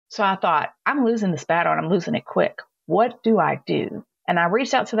So I thought, I'm losing this battle and I'm losing it quick. What do I do? And I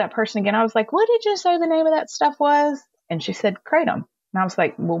reached out to that person again. I was like, what did you say the name of that stuff was? And she said, Kratom. And I was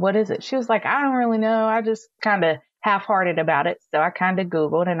like, well, what is it? She was like, I don't really know. I just kind of half-hearted about it. So I kind of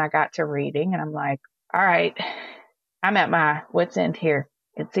Googled and I got to reading and I'm like, all right, I'm at my wit's end here.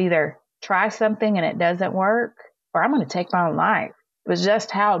 It's either try something and it doesn't work or I'm going to take my own life. It was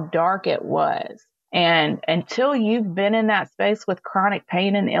just how dark it was. And until you've been in that space with chronic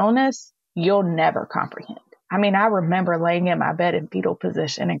pain and illness, you'll never comprehend. I mean, I remember laying in my bed in fetal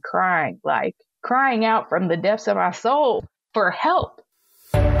position and crying out from the depths of my soul for help.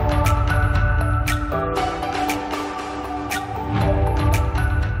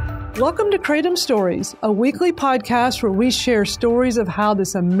 Welcome to Kratom Stories, a weekly podcast where we share stories of how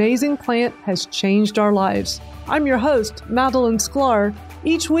this amazing plant has changed our lives. I'm your host, Madeline Sklar.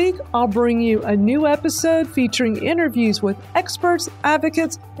 Each week, I'll bring you a new episode featuring interviews with experts,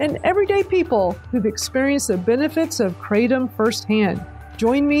 advocates, and everyday people who've experienced the benefits of Kratom firsthand.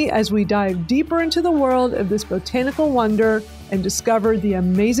 Join me as we dive deeper into the world of this botanical wonder and discover the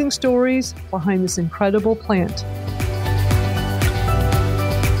amazing stories behind this incredible plant.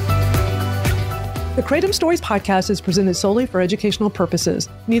 The Kratom Stories podcast is presented solely for educational purposes.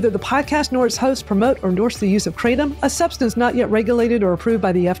 Neither the podcast nor its hosts promote or endorse the use of Kratom, a substance not yet regulated or approved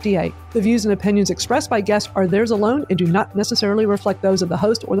by the FDA. The views and opinions expressed by guests are theirs alone and do not necessarily reflect those of the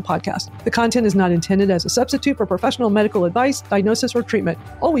host or the podcast. The content is not intended as a substitute for professional medical advice, diagnosis, or treatment.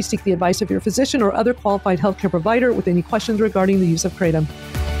 Always seek the advice of your physician or other qualified healthcare provider with any questions regarding the use of Kratom.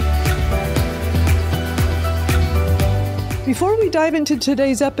 Before we dive into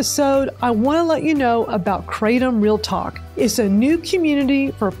today's episode, I want to let you know about Kratom Real Talk. It's a new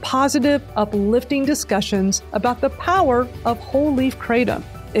community for positive, uplifting discussions about the power of whole leaf kratom.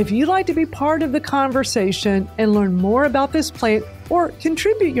 If you'd like to be part of the conversation and learn more about this plant or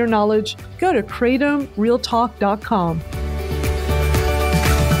contribute your knowledge, go to kratomrealtalk.com.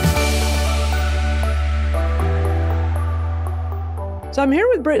 So I'm here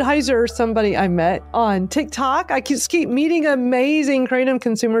with Britney Hiser, somebody I met on TikTok. I just keep meeting amazing Kratom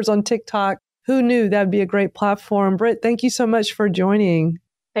consumers on TikTok. Who knew that'd be a great platform? Britt, thank you so much for joining.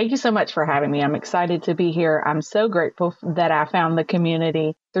 Thank you so much for having me. I'm excited to be here. I'm so grateful that I found the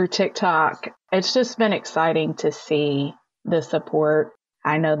community through TikTok. It's just been exciting to see the support.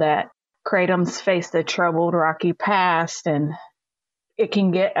 I know that Kratom's faced a troubled, rocky past and it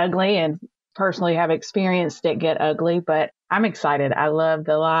can get ugly, and personally have experienced it get ugly, but I'm excited. I love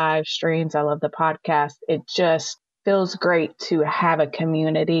the live streams. I love the podcast. It just feels great to have a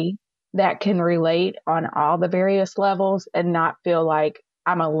community that can relate on all the various levels and not feel like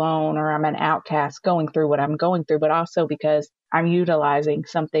I'm alone or I'm an outcast going through what I'm going through, but also because I'm utilizing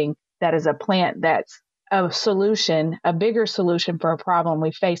something that is a plant that's a solution, a bigger solution for a problem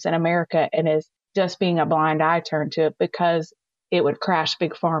we face in America, and is just being a blind eye turned to it because it would crash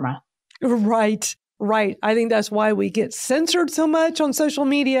Big Pharma. Right. I think that's why we get censored so much on social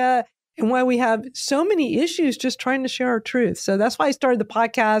media and why we have so many issues just trying to share our truth. So that's why I started the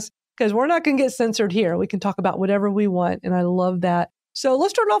podcast, because we're not going to get censored here. We can talk about whatever we want. And I love that. So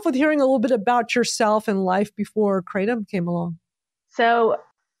let's start off with hearing a little bit about yourself and life before Kratom came along. So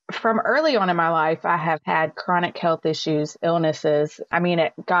from early on in my life, I have had chronic health issues, illnesses. I mean,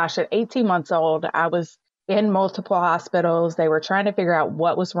 at 18 months old, I was in multiple hospitals. They were trying to figure out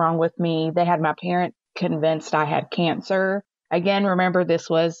what was wrong with me. They had my parents convinced I had cancer. Again, remember, this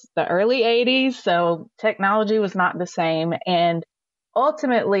was the early 80s, so technology was not the same. And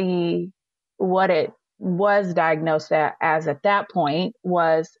ultimately, what it was diagnosed as at that point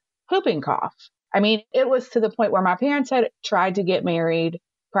was whooping cough. I mean, it was to the point where my parents had tried to get married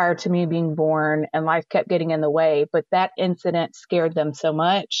prior to me being born, and life kept getting in the way. But that incident scared them so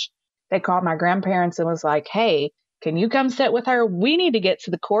much. They called my grandparents and was like, hey, can you come sit with her? We need to get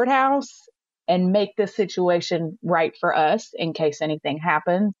to the courthouse and make this situation right for us in case anything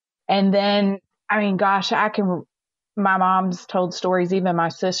happens. And then, my mom's told stories, even my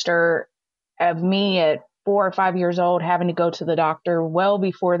sister, of me at 4 or 5 years old having to go to the doctor well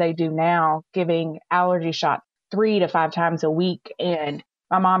before they do now, giving allergy shots 3 to 5 times a week. And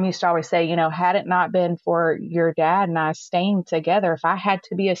my mom used to always say, had it not been for your dad and I staying together, if I had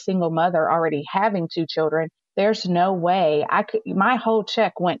to be a single mother already having 2 children, there's no way my whole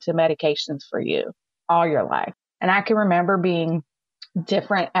check went to medications for you all your life. And I can remember being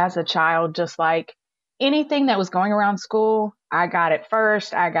different as a child, just like anything that was going around school, I got it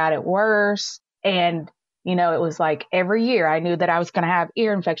first, I got it worse. And, it was like every year I knew that I was going to have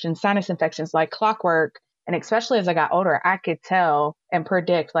ear infections, sinus infections, like clockwork. And especially as I got older, I could tell and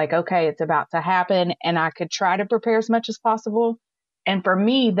predict, like, okay, it's about to happen. And I could try to prepare as much as possible. And for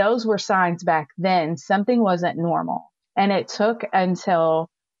me, those were signs back then. Something wasn't normal. And it took until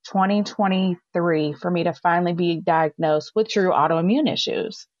 2023 for me to finally be diagnosed with true autoimmune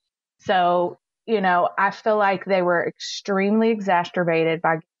issues. So, I feel like they were extremely exacerbated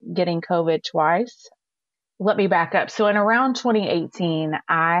by getting COVID twice. Let me back up. So in around 2018,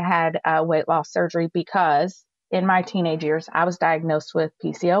 I had a weight loss surgery because in my teenage years, I was diagnosed with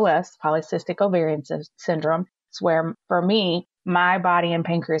PCOS, polycystic ovarian syndrome. It's where for me, my body and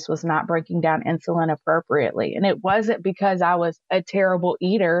pancreas was not breaking down insulin appropriately. And it wasn't because I was a terrible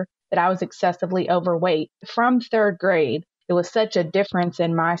eater that I was excessively overweight. From third grade, it was such a difference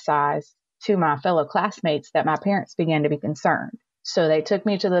in my size to my fellow classmates that my parents began to be concerned. So they took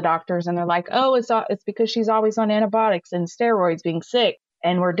me to the doctors and they're like, oh, it's because she's always on antibiotics and steroids being sick.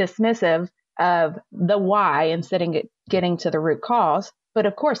 And we're dismissive of the why instead of getting to the root cause. But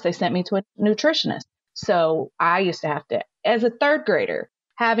of course, they sent me to a nutritionist. So I used to have to, as a third grader,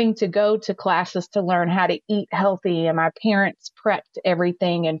 having to go to classes to learn how to eat healthy. And my parents prepped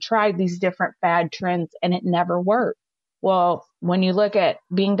everything and tried these different fad trends, and it never worked. Well, when you look at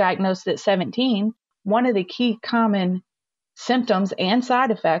being diagnosed at 17, one of the key common symptoms and side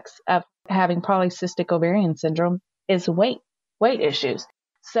effects of having polycystic ovarian syndrome is weight issues.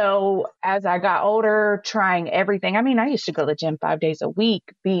 So as I got older, trying everything, I used to go to the gym 5 days a week,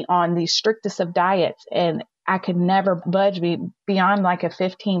 be on the strictest of diets, and I could never budge beyond like a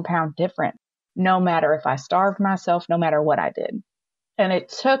 15-pound difference, no matter if I starved myself, no matter what I did. And it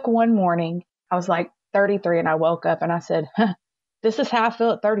took one morning, I was like 33 and I woke up and I said, this is how I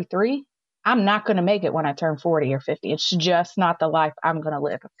feel at 33. I'm not going to make it when I turn 40 or 50. It's just not the life I'm going to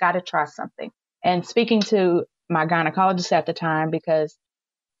live. I've got to try something. And speaking to my gynecologist at the time, because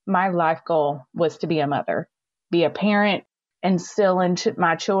my life goal was to be a mother, be a parent, instill into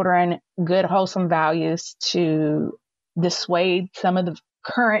my children good, wholesome values to dissuade some of the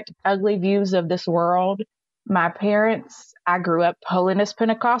current ugly views of this world. My parents, I grew up holiness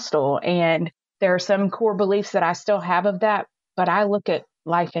Pentecostal, and there are some core beliefs that I still have of that, but I look at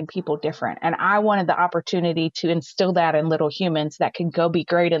life and people different. And I wanted the opportunity to instill that in little humans that can go be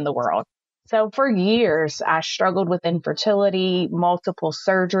great in the world. So for years, I struggled with infertility, multiple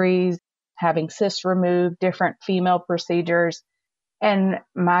surgeries, having cysts removed, different female procedures. And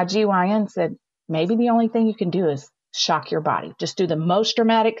my GYN said, maybe the only thing you can do is shock your body. Just do the most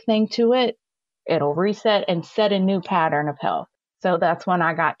dramatic thing to it. It'll reset and set a new pattern of health. So that's when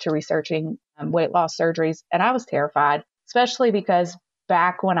I got to researching weight loss surgeries. And I was terrified, especially because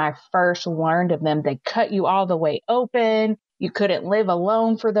back when I first learned of them, they cut you all the way open. You couldn't live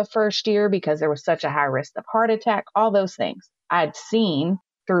alone for the first year because there was such a high risk of heart attack, all those things. I'd seen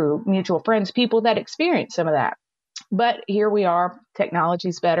through mutual friends, people that experienced some of that. But here we are.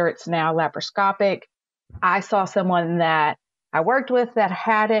 Technology's better. It's now laparoscopic. I saw someone that I worked with that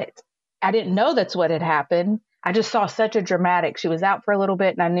had it. I didn't know that's what had happened. I just saw such a dramatic. She was out for a little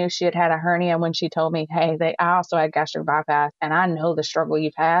bit and I knew she had had a hernia when she told me, hey, I also had gastric bypass and I know the struggle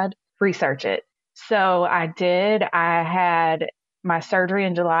you've had. Research it. So I did. I had my surgery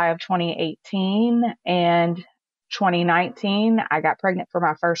in July of 2018 and 2019. I got pregnant for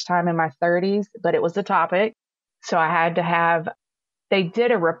my first time in my 30s, but it was a topic. So I had to they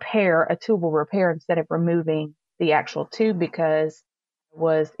did a tubal repair instead of removing the actual tube because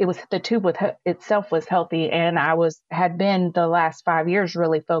the tube itself was healthy, and I had been the last 5 years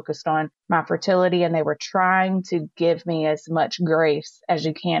really focused on my fertility, and they were trying to give me as much grace as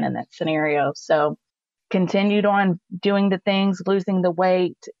you can in that scenario. So continued on doing the things, losing the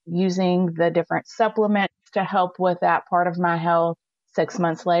weight, using the different supplements to help with that part of my health. 6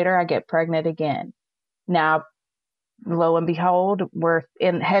 months later, I get pregnant again. Now, lo and behold, we're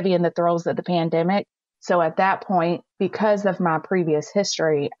heavy in the throes of the pandemic. So at that point, because of my previous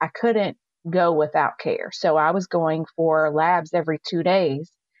history, I couldn't go without care. So I was going for labs every 2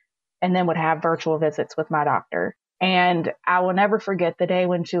 days and then would have virtual visits with my doctor. And I will never forget the day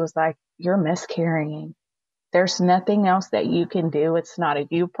when she was like, you're miscarrying. There's nothing else that you can do. It's not a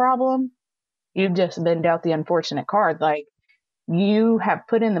you problem. You've just been dealt the unfortunate card. Like, you have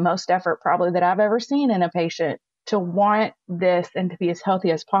put in the most effort probably that I've ever seen in a patient to want this and to be as healthy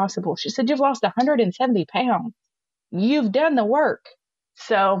as possible. She said, you've lost 170 pounds. You've done the work.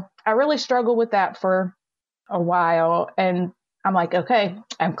 So I really struggled with that for a while. And I'm like, okay,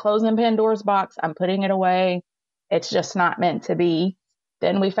 I'm closing Pandora's box. I'm putting it away. It's just not meant to be.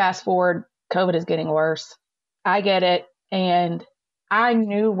 Then we fast forward, COVID is getting worse. I get it. And I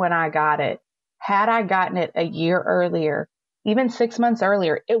knew when I got it, had I gotten it a year earlier, even 6 months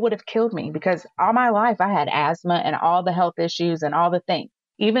earlier, it would have killed me because all my life I had asthma and all the health issues and all the things.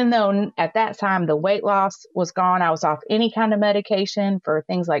 even though at that time the weight loss was gone, I was off any kind of medication for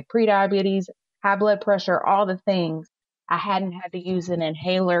things like prediabetes, high blood pressure, all the things. I hadn't had to use an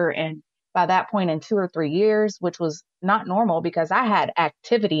inhaler. And by that point in 2 or 3 years, which was not normal because I had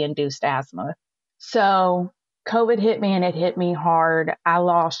activity induced asthma. So COVID hit me and it hit me hard. I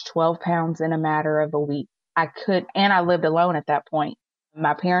lost 12 pounds in a matter of a week. And I lived alone at that point.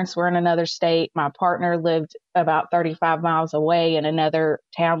 My parents were in another state. My partner lived about 35 miles away in another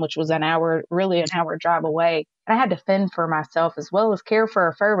town, which was an hour drive away. And I had to fend for myself as well as care for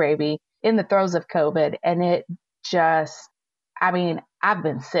a fur baby in the throes of COVID. And it just, I've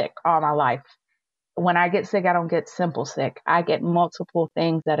been sick all my life. When I get sick, I don't get simple sick. I get multiple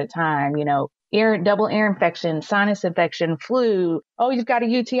things at a time, double ear infection, sinus infection, flu. Oh, you've got a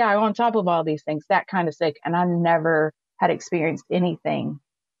UTI on top of all these things, that kind of sick. And I never had experienced anything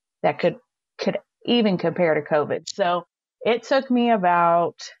that could even compare to COVID. So it took me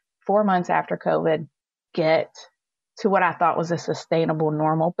about 4 months after COVID get to what I thought was a sustainable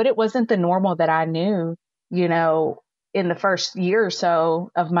normal, but it wasn't the normal that I knew, in the first year or so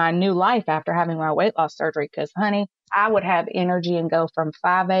of my new life after having my weight loss surgery. Because, honey, I would have energy and go from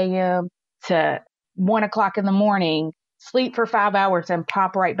 5 a.m. to 1 o'clock in the morning, sleep for 5 hours and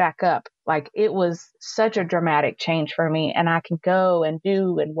pop right back up. Like, it was such a dramatic change for me. And I can go and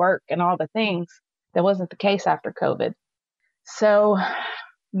do and work and all the things that wasn't the case after COVID. So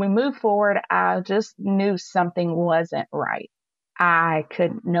we moved forward. I just knew something wasn't right.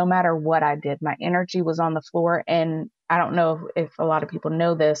 No matter what I did, my energy was on the floor. And I don't know if a lot of people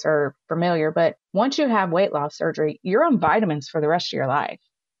know this or familiar, but once you have weight loss surgery, you're on vitamins for the rest of your life.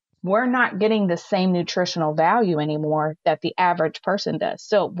 We're not getting the same nutritional value anymore that the average person does.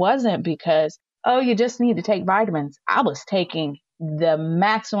 So it wasn't because, you just need to take vitamins. I was taking the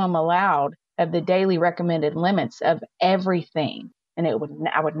maximum allowed of the daily recommended limits of everything. And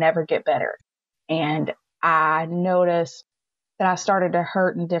I would never get better. And I noticed that I started to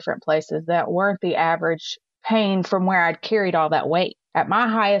hurt in different places that weren't the average pain from where I'd carried all that weight. At my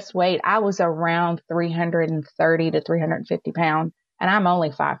highest weight, I was around 330 to 350 pounds, and I'm only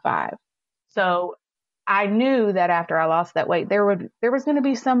 5'5". So I knew that after I lost that weight, there was going to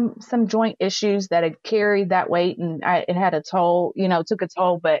be some joint issues that had carried that weight, and it had a toll, took a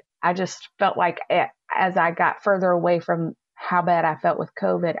toll. But I just felt like as I got further away from how bad I felt with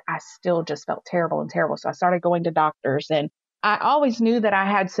COVID, I still just felt terrible and terrible. So I started going to doctors, and I always knew that I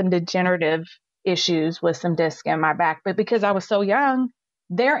had some degenerative issues with some disc in my back, but because I was so young,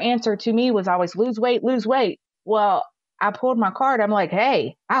 their answer to me was always lose weight, lose weight. Well, I pulled my card. I'm like,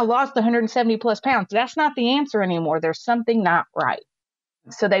 hey, I lost 170 plus pounds. That's not the answer anymore. There's something not right.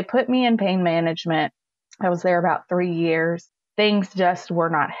 So they put me in pain management. I was there about 3 years. Things just were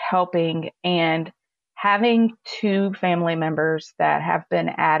not helping. And having 2 family members that have been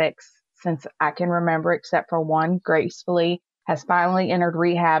addicts since I can remember, except for one gracefully has finally entered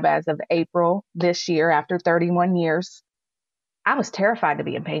rehab as of April this year after 31 years. I was terrified to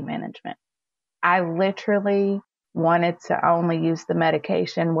be in pain management. I literally wanted to only use the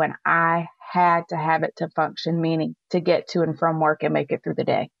medication when I had to have it to function, meaning to get to and from work and make it through the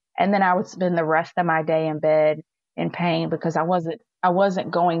day. And then I would spend the rest of my day in bed in pain because I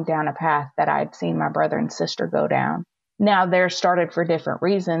wasn't going down a path that I'd seen my brother and sister go down. Now, they're started for different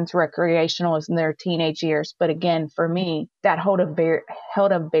reasons. Recreational is in their teenage years. But again, for me, that held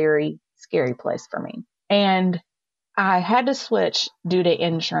a very scary place for me. And I had to switch due to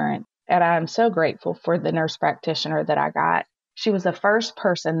insurance. And I'm so grateful for the nurse practitioner that I got. She was the first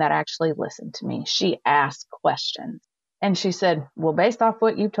person that actually listened to me. She asked questions. And she said, well, based off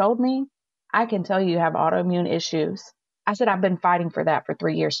what you told me, I can tell you have autoimmune issues. I said, I've been fighting for that for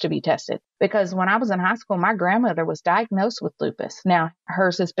 3 years to be tested because when I was in high school, my grandmother was diagnosed with lupus. Now,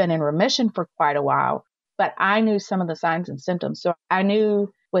 hers has been in remission for quite a while, but I knew some of the signs and symptoms. So I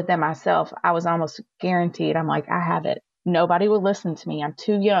knew within myself, I was almost guaranteed. I'm like, I have it. Nobody will listen to me. I'm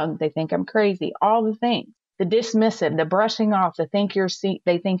too young. They think I'm crazy. All the things, the dismissive, the brushing off, they think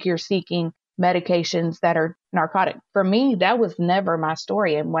you're seeking medications that are narcotic. For me, that was never my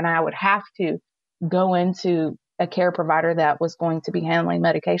story. And when I would have to go into a care provider that was going to be handling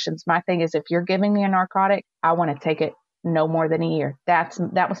medications, my thing is, if you're giving me a narcotic, I want to take it no more than a year. That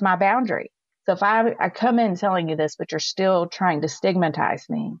was my boundary. So if I come in telling you this, but you're still trying to stigmatize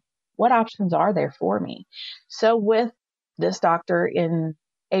me, what options are there for me? So with this doctor in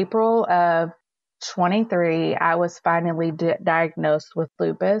April of 23, I was finally diagnosed with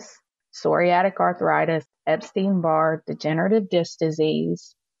lupus, psoriatic arthritis, Epstein-Barr, degenerative disc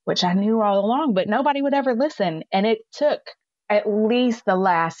disease, which I knew all along, but nobody would ever listen. And it took at least the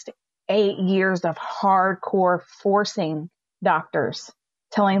last 8 years of hardcore forcing doctors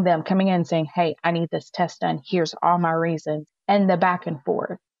telling them, coming in saying, hey, I need this test done. Here's all my reasons, and the back and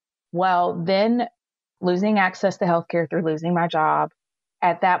forth. Well, then losing access to healthcare through losing my job.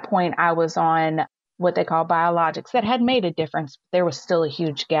 At that point, I was on what they call biologics that had made a difference. There was still a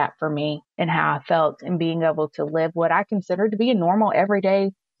huge gap for me in how I felt in being able to live what I considered to be a normal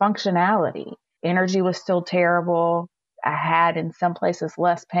everyday functionality. Energy was still terrible. I had in some places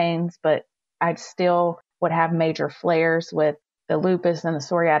less pains, but I still would have major flares with the lupus and the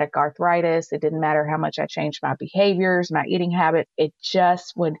psoriatic arthritis. It didn't matter how much I changed my behaviors, my eating habit. It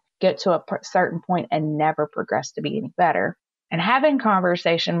just would get to a certain point and never progress to be any better. And having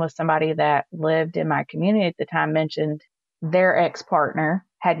conversation with somebody that lived in my community at the time mentioned their ex-partner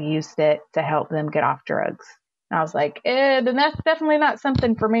had used it to help them get off drugs. And I was like, then that's definitely not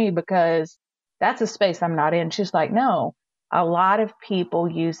something for me because that's a space I'm not in. She's like, no, a lot of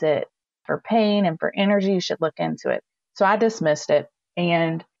people use it for pain and for energy. You should look into it. So I dismissed it.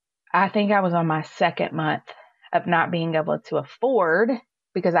 And I think I was on my second month of not being able to afford,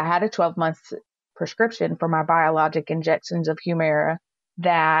 because I had a 12-month prescription for my biologic injections of Humira,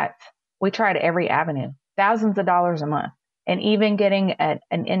 that we tried every avenue, thousands of dollars a month. And even getting an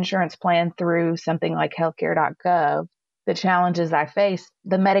insurance plan through something like healthcare.gov, the challenges I faced,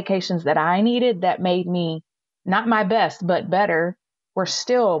 the medications that I needed that made me not my best, but better, were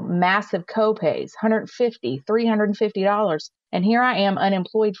still massive copays, $150, $350. And here I am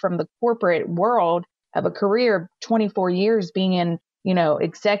unemployed from the corporate world of a career of 24 years being in,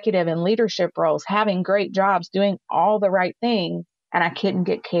 executive and leadership roles, having great jobs, doing all the right things. And I couldn't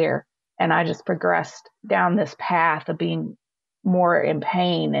get care. And I just progressed down this path of being more in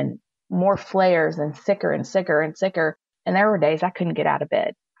pain and more flares and sicker and sicker and sicker. And there were days I couldn't get out of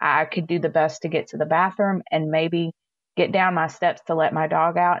bed. I could do the best to get to the bathroom and maybe get down my steps to let my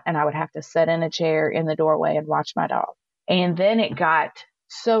dog out. And I would have to sit in a chair in the doorway and watch my dog. And then it got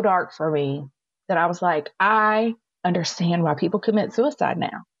so dark for me that I was like, I understand why people commit suicide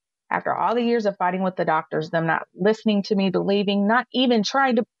now. After all the years of fighting with the doctors, them not listening to me, believing, not even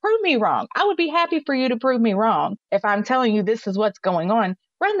trying to prove me wrong. I would be happy for you to prove me wrong. If I'm telling you this is what's going on,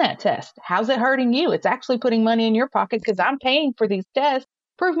 run that test. How's it hurting you? It's actually putting money in your pocket because I'm paying for these tests.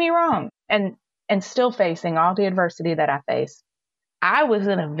 Prove me wrong. And still facing all the adversity that I faced, I was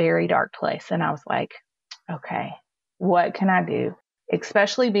in a very dark place. And I was like, okay, what can I do?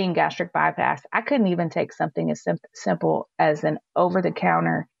 Especially being gastric bypass, I couldn't even take something as simple as an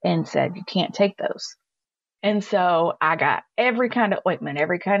over-the-counter NSAID. You can't take those. And so I got every kind of ointment,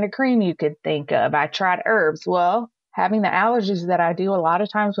 every kind of cream you could think of. I tried herbs. Well, having the allergies that I do, a lot of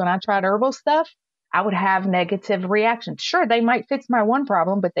times when I tried herbal stuff, I would have negative reactions. Sure, they might fix my one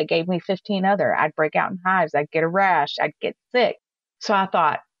problem, but they gave me 15 other. I'd break out in hives. I'd get a rash. I'd get sick. So I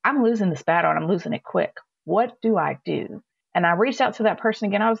thought, I'm losing this battle and I'm losing it quick. What do I do? And I reached out to that person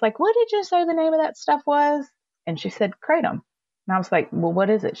again. I was like, what did you say the name of that stuff was? And she said, Kratom. And I was like, well, what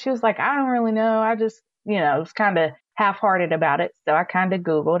is it? She was like, I don't really know. I just, was kind of half-hearted about it. So I kind of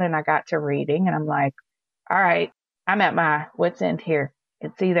Googled and I got to reading and I'm like, all right, I'm at my wit's end here.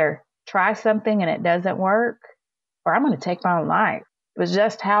 It's either try something and it doesn't work or I'm going to take my own life. It was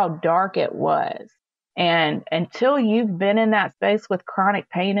just how dark it was. And until you've been in that space with chronic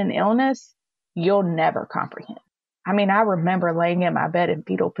pain and illness, you'll never comprehend. I mean, I remember laying in my bed in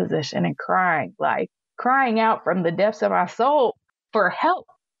fetal position and crying out from the depths of my soul for help,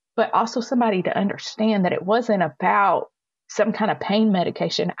 but also somebody to understand that it wasn't about some kind of pain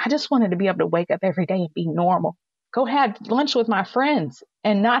medication. I just wanted to be able to wake up every day and be normal. Go have lunch with my friends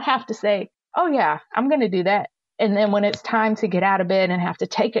and not have to say, oh yeah, I'm going to do that. And then when it's time to get out of bed and have to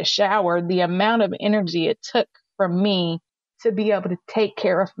take a shower, the amount of energy it took from me to be able to take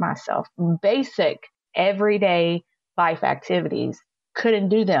care of myself, basic everyday life activities, couldn't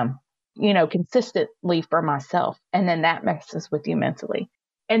do them, consistently for myself. And then that messes with you mentally.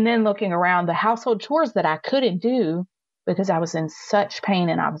 And then looking around the household chores that I couldn't do because I was in such pain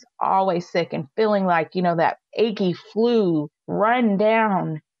and I was always sick and feeling like, that achy flu, run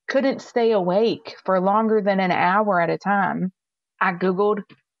down, couldn't stay awake for longer than an hour at a time. I Googled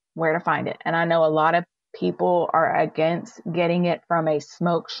where to find it. And I know a lot of people are against getting it from a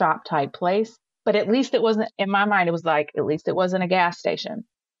smoke shop type place. But at least it wasn't, in my mind, it was like, at least it wasn't a gas station.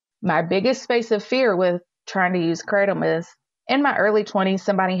 My biggest space of fear with trying to use Kratom is in my early 20s,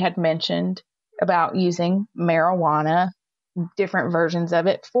 somebody had mentioned about using marijuana, different versions of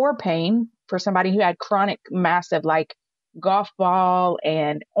it for pain for somebody who had chronic, massive, like golf ball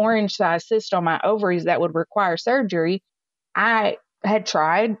and orange sized cyst on my ovaries that would require surgery. I had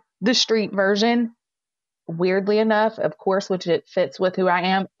tried the street version. Weirdly enough, of course, which it fits with who I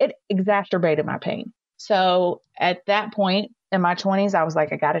am, it exacerbated my pain. So at that point, In my 20s, I was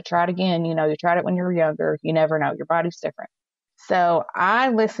like, I got to try it again. You tried it when you were younger. You never know. Your body's different. So I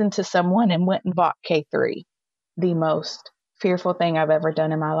listened to someone and went and bought K3, the most fearful thing I've ever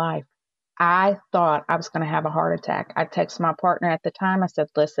done in my life. I thought I was going to have a heart attack. I texted my partner at the time. I said,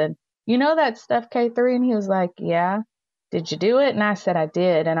 listen, you know that stuff K3? And he was like, yeah. Did you do it? And I said, I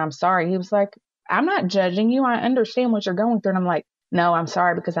did. And I'm sorry. He was like, I'm not judging you. I understand what you're going through. And I'm like, no, I'm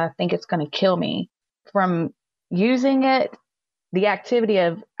sorry because I think it's going to kill me. From using it, the activity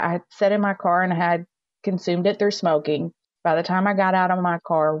of I had sat in my car and I had consumed it through smoking. By the time I got out of my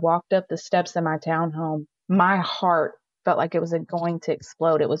car, walked up the steps in my townhome, my heart felt like it was going to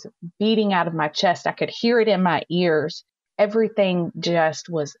explode. It was beating out of my chest. I could hear it in my ears. Everything just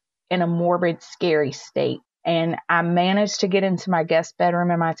was in a morbid, scary state. And I managed to get into my guest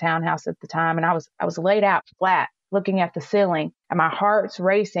bedroom in my townhouse at the time. And I was laid out flat, looking at the ceiling, and my heart's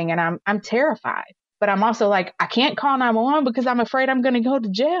racing, and I'm terrified. But I'm also like, I can't call 911 because I'm afraid I'm going to go to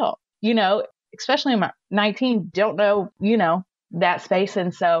jail. Especially in my 19, don't know, that space.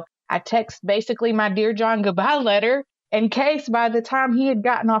 And so I text basically my Dear John goodbye letter in case by the time he had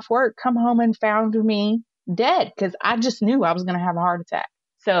gotten off work, come home and found me dead, because I just knew I was going to have a heart attack.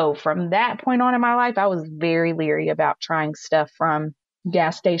 So from that point on in my life, I was very leery about trying stuff from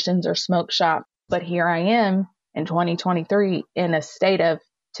gas stations or smoke shops. But here I am in 2023 in a state of,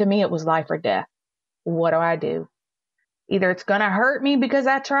 to me, it was life or death. What do? Either it's going to hurt me because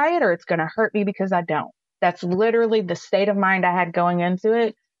I try it, or it's going to hurt me because I don't. That's literally the state of mind I had going into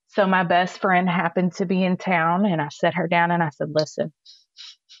it. So my best friend happened to be in town, and I sat her down and I said, listen,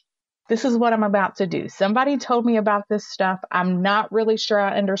 this is what I'm about to do. Somebody told me about this stuff. I'm not really sure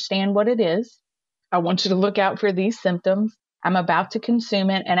I understand what it is. I want you to look out for these symptoms. I'm about to consume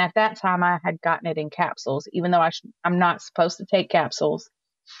it. And at that time, I had gotten it in capsules, even though I'm not supposed to take capsules.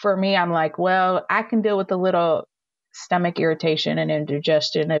 For me, I'm like, well, I can deal with a little stomach irritation and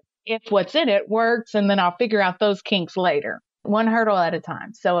indigestion if what's in it works, and then I'll figure out those kinks later, one hurdle at a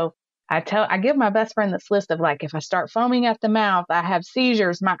time. So I give my best friend this list of like, if I start foaming at the mouth, I have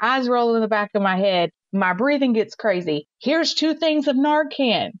seizures, my eyes roll in the back of my head, my breathing gets crazy. Here's 2 things of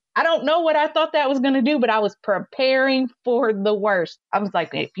Narcan. I don't know what I thought that was going to do, but I was preparing for the worst. I was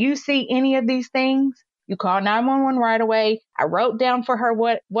like, if you see any of these things, you call 911 right away. I wrote down for her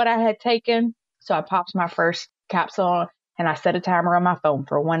what I had taken. So I popped my first capsule and I set a timer on my phone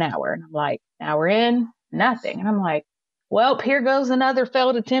for 1 hour. And I'm like, now we're in, nothing. And I'm like, well, here goes another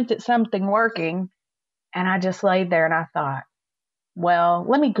failed attempt at something working. And I just laid there and I thought, well,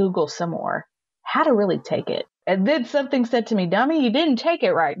 let me Google some more how to really take it. And then something said to me, dummy, you didn't take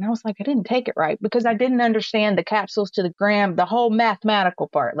it right. And I was like, I didn't take it right because I didn't understand the capsules to the gram, the whole mathematical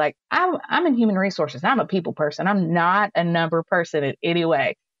part. Like I'm in human resources. I'm a people person. I'm not a number person in any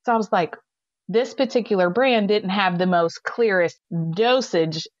way. So I was like, this particular brand didn't have the most clearest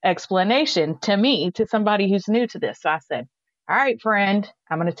dosage explanation to me, to somebody who's new to this. So I said, all right, friend,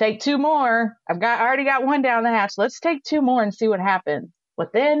 I'm going to take 2 more. I already got 1 down the hatch. Let's take 2 more and see what happens.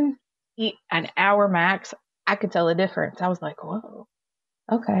 Within an hour max, I could tell a difference. I was like, whoa,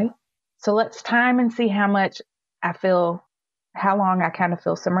 okay. So let's time and see how much I feel, how long I kind of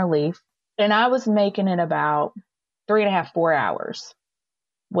feel some relief. And I was making it about 3.5, 4 hours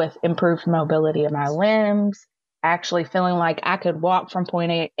with improved mobility of my limbs, actually feeling like I could walk from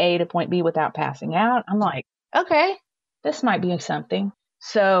point A to point B without passing out. I'm like, okay, this might be something.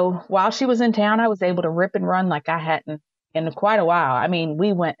 So while she was in town, I was able to rip and run like I hadn't in quite a while. I mean,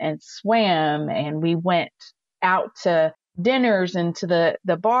 we went and swam and we went out to dinners and to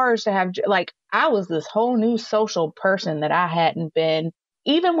the bars to have, like, I was this whole new social person that I hadn't been.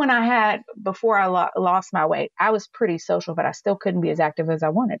 Even when before I lost my weight, I was pretty social, but I still couldn't be as active as I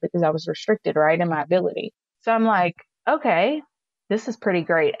wanted because I was restricted, right, in my ability. So I'm like, okay, this is pretty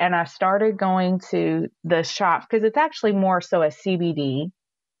great. And I started going to the shop because it's actually more so a CBD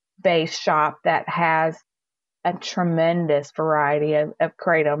based shop that has a tremendous variety of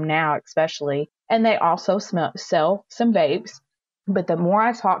Kratom now, especially. And they also sell some vapes. But the more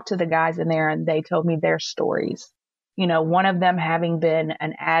I talked to the guys in there and they told me their stories, one of them having been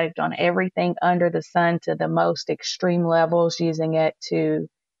an addict on everything under the sun to the most extreme levels, using it to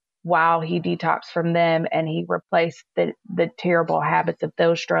while he detoxed from them and he replaced the terrible habits of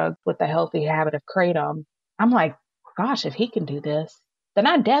those drugs with the healthy habit of Kratom. I'm like, gosh, if he can do this, then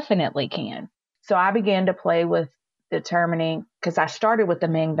I definitely can. So I began to play with determining, because I started with the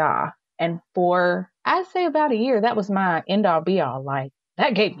Ming Da. And for, I'd say about a year, that was my end all be all. Like,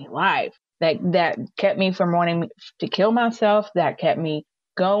 that gave me life. That kept me from wanting to kill myself. That kept me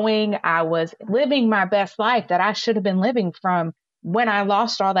going. I was living my best life that I should have been living from when I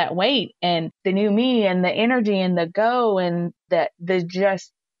lost all that weight and the new me and the energy and the go and the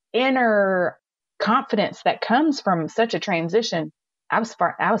just inner confidence that comes from such a transition, I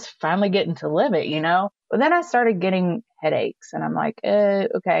was finally getting to live it, But then I started getting headaches and I'm like,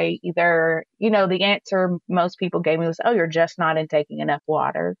 okay, either, the answer most people gave me was, oh, you're just not intaking enough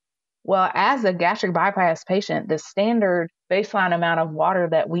water. Well, as a gastric bypass patient, the standard baseline amount of water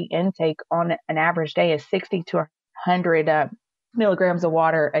that we intake on an average day is 60 to 100 milligrams of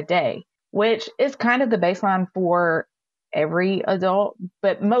water a day, which is kind of the baseline for every adult.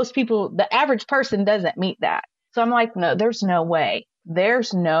 But most people, the average person doesn't meet that. So I'm like, no, there's no way.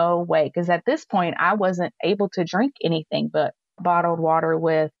 There's no way. Because at this point, I wasn't able to drink anything but bottled water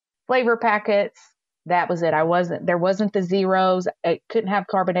with flavor packets. That was it. There wasn't the zeros. It couldn't have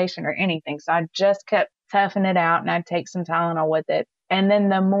carbonation or anything. So I just kept toughing it out and I'd take some Tylenol with it. And then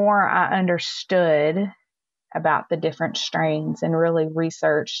the more I understood about the different strains and really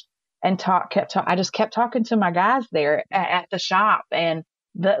researched and I just kept talking to my guys there at the shop and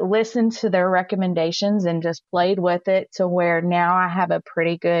listened to their recommendations and just played with it to where now I have a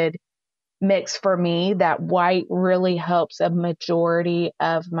pretty good mix for me. That white really helps a majority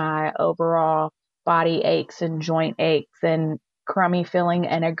of my overall body aches and joint aches and crummy feeling,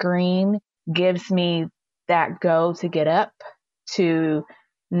 and a green gives me that go to get up, to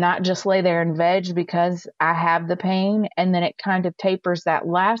not just lay there and veg because I have the pain. And then it kind of tapers that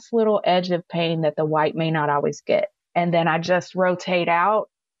last little edge of pain that the white may not always get. And then I just rotate out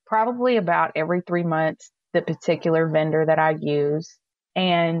probably about every 3 months, the particular vendor that I use.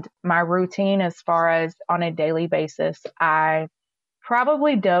 And my routine, as far as on a daily basis, I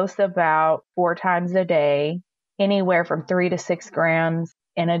probably dose about 4 times a day, anywhere from 3 to 6 grams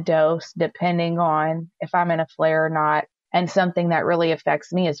in a dose, depending on if I'm in a flare or not. And something that really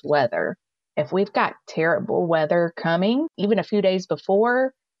affects me is weather. If we've got terrible weather coming, even a few days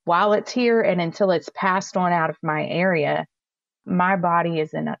before, while it's here and until it's passed on out of my area, my body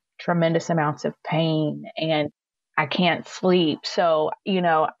is in a tremendous amounts of pain and I can't sleep. So,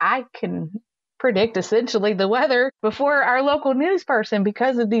 I can predict essentially the weather before our local news person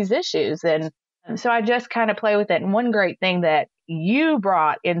because of these issues. And so I just kind of play with it. And one great thing that you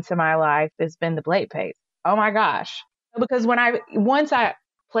brought into my life has been the blade paste. Oh my gosh. Because once I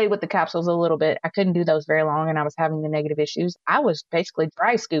played with the capsules a little bit, I couldn't do those very long and I was having the negative issues. I was basically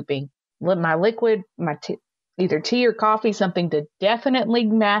dry scooping my liquid, either tea or coffee, something to definitely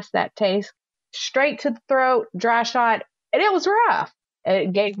mask that taste, straight to the throat, dry shot. And it was rough.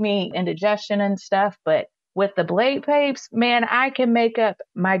 It gave me indigestion and stuff. But with the blade papes, man, I can make up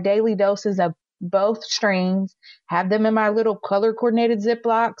my daily doses of both strains, have them in my little color coordinated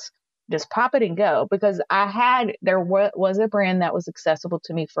Ziplocs, just pop it and go. Because there was a brand that was accessible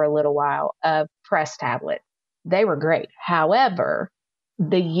to me for a little while, a press tablet. They were great. However,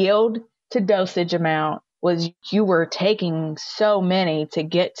 the yield to dosage amount was you were taking so many to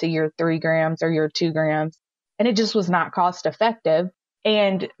get to your 3 grams or your 2 grams, and it just was not cost effective.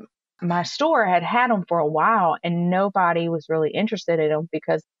 And my store had them for a while and nobody was really interested in them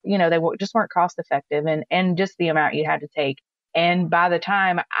because, they just weren't cost effective and just the amount you had to take. And by the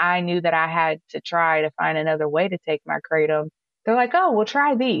time I knew that I had to try to find another way to take my Kratom, they're like, oh, well,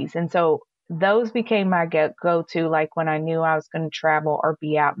 try these. And so those became my go-to, like when I knew I was going to travel or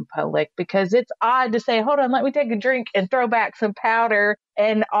be out in public, because it's odd to say, hold on, let me take a drink and throw back some powder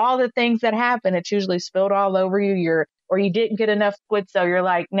and all the things that happen. It's usually spilled all over you, or you didn't get enough liquid. So you're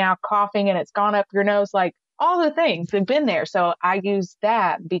like now coughing and it's gone up your nose, like all the things have been there. So I use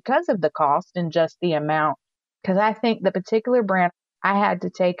that because of the cost and just the amount. Because I think the particular brand, I had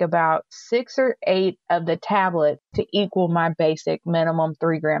to take about 6 or 8 of the tablets to equal my basic minimum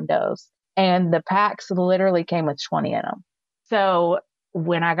 3 gram dose. And the packs literally came with 20 in them. So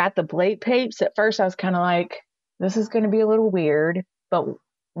when I got the blade papes, at first I was kind of like, this is going to be a little weird. But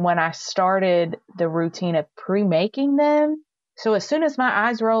when I started the routine of pre-making them, so as soon as my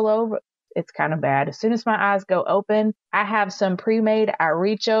eyes roll over, it's kind of bad. As soon as my eyes go open, I have some pre-made. I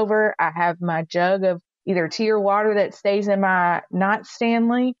reach over, I have my jug of either tea or water that stays in my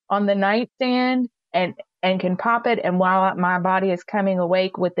nightstand on the nightstand and can pop it. And while my body is coming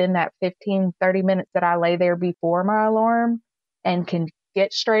awake within that 15, 30 minutes that I lay there before my alarm and can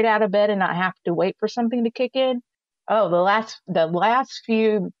get straight out of bed and not have to wait for something to kick in. Oh, the last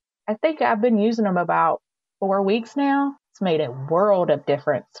few, I think I've been using them about 4 weeks now. It's made a world of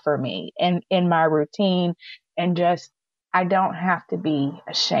difference for me and in my routine, and just, I don't have to be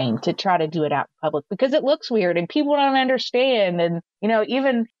ashamed to try to do it out in public because it looks weird and people don't understand. And,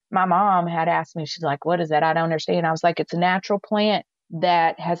 even my mom had asked me, she's like, what is that? I don't understand. I was like, it's a natural plant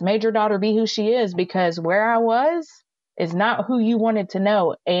that has made your daughter be who she is, because where I was, is not who you wanted to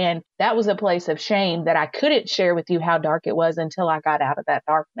know. And that was a place of shame that I couldn't share with you how dark it was until I got out of that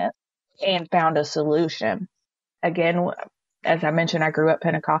darkness and found a solution. Again, as I mentioned, I grew up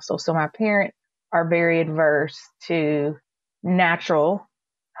Pentecostal, so my parents are very adverse to natural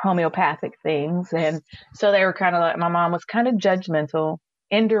homeopathic things. And so they were kind of like, my mom was kind of judgmental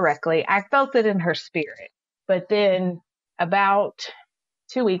indirectly. I felt it in her spirit. But then about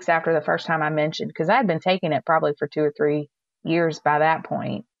 2 weeks after the first time I mentioned, because I had been taking it probably for 2 or 3 years by that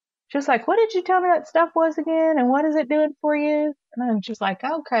point, she was like, what did you tell me that stuff was again? And what is it doing for you? And she's like,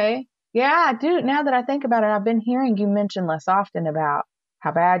 okay. Yeah, I do. Now that I think about it, I've been hearing you mention less often about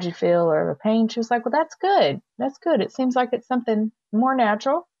how bad you feel or the pain. She was like, well, that's good. That's good. It seems like it's something more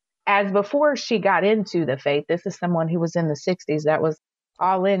natural. As before she got into the faith, this is someone who was in the 60s that was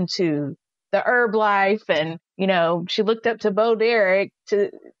all into the herb life. And, you know, she looked up to Bo Derek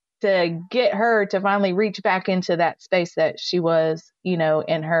to get her to finally reach back into that space that she was, you know,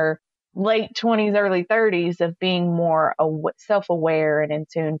 in her late 20s, early 30s of being more self-aware and in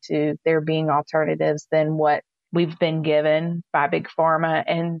tune to there being alternatives than what we've been given by Big Pharma.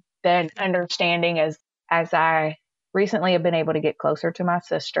 And then understanding as I recently have been able to get closer to my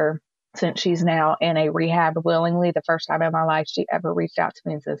sister, since she's now in a rehab willingly, the first time in my life she ever reached out to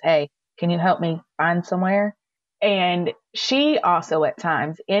me and says, hey, can you help me find somewhere? And she also at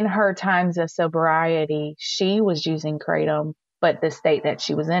times, in her times of sobriety, she was using Kratom, but the state that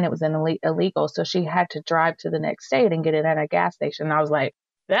she was in, it was illegal. So she had to drive to the next state and get it at a gas station. And I was like,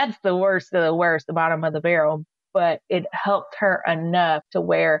 that's the worst of the worst, the bottom of the barrel. But it helped her enough to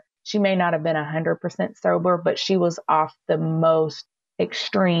where she may not have been 100% sober, but she was off the most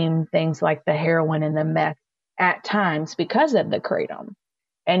extreme things like the heroin and the meth at times because of the Kratom.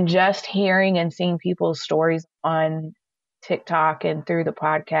 And just hearing and seeing people's stories on TikTok and through the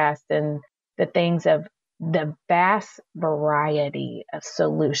podcast and the things of the vast variety of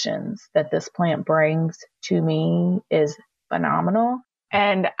solutions that this plant brings to me is phenomenal.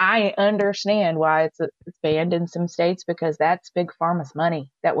 And I understand why it's banned in some states, because that's Big Pharma's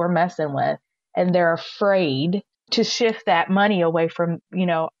money that we're messing with. And they're afraid to shift that money away from, you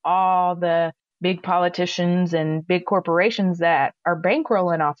know, all the big politicians and big corporations that are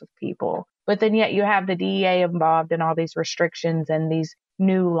bankrolling off of people. But then yet you have the DEA involved in all these restrictions and these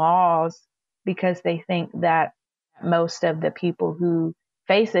new laws because they think that most of the people who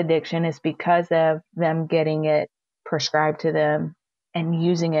face addiction is because of them getting it prescribed to them and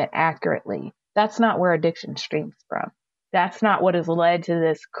using it accurately. That's not where addiction streams from. That's not what has led to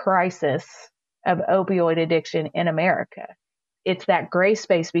this crisis of opioid addiction in America. It's that gray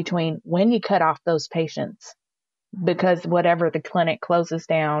space between when you cut off those patients because whatever the clinic closes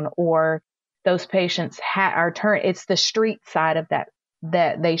down, or those patients are turned, it's the street side of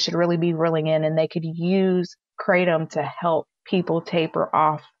that they should really be reeling in, and they could use Kratom to help people taper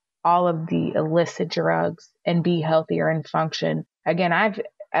off all of the illicit drugs and be healthier and function. Again,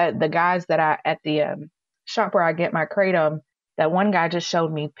 the guys that at the shop where I get my Kratom, that one guy just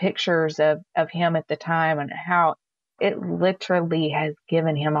showed me pictures of him at the time and how it literally has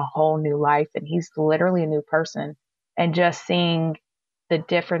given him a whole new life, and he's literally a new person. And just seeing the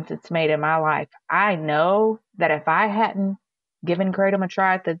difference it's made in my life, I know that if I hadn't given Kratom a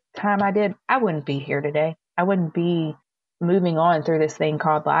try at the time I did, I wouldn't be here today. I wouldn't be moving on through this thing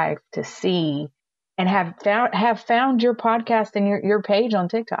called life to see and have found your podcast and your page on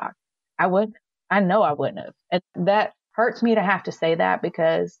TikTok. I know I wouldn't have. And that hurts me to have to say that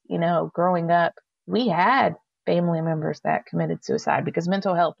because, you know, growing up, we had family members that committed suicide because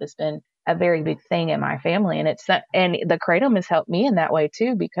mental health has been a very big thing in my family. And the Kratom has helped me in that way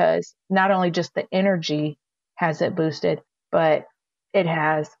too, because not only just the energy has it boosted, but it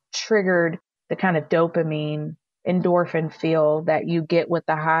has triggered the kind of dopamine, endorphin feel that you get with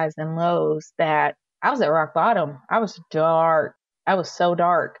the highs and lows. That I was at rock bottom. I was dark. I was so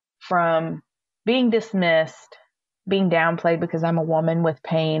dark from being dismissed, being downplayed because I'm a woman with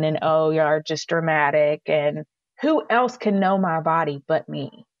pain, and oh, you're just dramatic, and who else can know my body but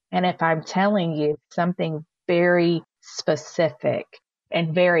me? And if I'm telling you something very specific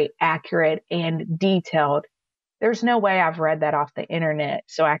and very accurate and detailed, there's no way I've read that off the internet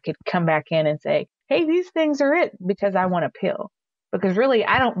so I could come back in and say, hey, these things are it because I want a pill. Because really,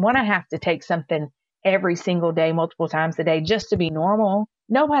 I don't want to have to take something every single day, multiple times a day just to be normal.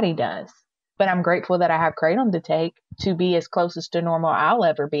 Nobody does. But I'm grateful that I have Kratom to take to be as closest to normal I'll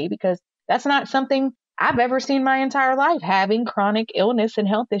ever be, because that's not something I've ever seen my entire life, having chronic illness and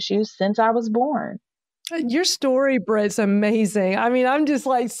health issues since I was born. Your story, Britt's amazing. I mean, I'm just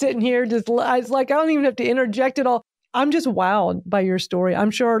like sitting here, it's like I don't even have to interject at all. I'm just wowed by your story.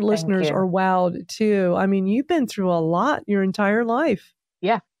 I'm sure our Thank listeners you. are wowed too. I mean, you've been through a lot your entire life.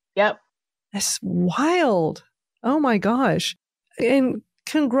 Yeah. Yep. That's wild. Oh my gosh. And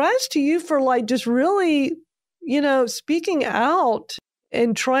congrats to you for like just really, speaking out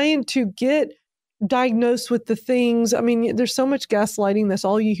and trying to get diagnosed with the things. I mean, there's so much gaslighting. That's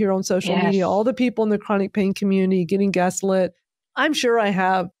all you hear on social Yes. media. All the people in the chronic pain community getting gaslit. I'm sure I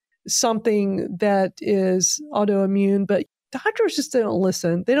have something that is autoimmune, but doctors just don't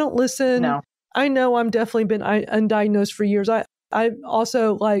listen. They don't listen. No. I know I'm definitely been undiagnosed for years. I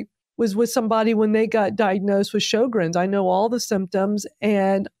also was with somebody when they got diagnosed with Sjogren's. I know all the symptoms,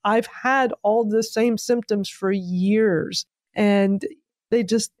 and I've had all the same symptoms for years. And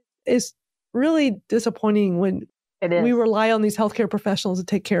it's really disappointing when we rely on these healthcare professionals to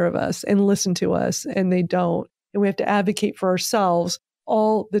take care of us and listen to us, and they don't. And we have to advocate for ourselves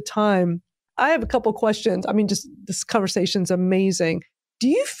all the time. I have a couple questions. I mean, just this conversation's amazing. Do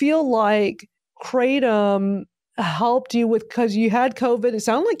you feel like Kratom helped you because you had COVID? It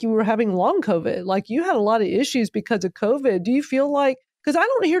sounded like you were having long COVID. Like you had a lot of issues because of COVID. Do you feel like, because I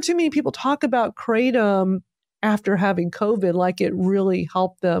don't hear too many people talk about Kratom after having COVID, like it really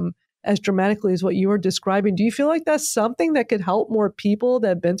helped them as dramatically as what you were describing. Do you feel like that's something that could help more people that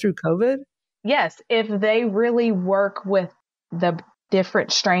have been through COVID? Yes, if they really work with the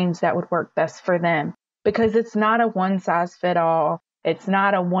different strains that would work best for them, because it's not a one size fit all. It's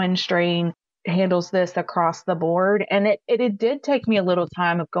not a one strain handles this across the board. And it did take me a little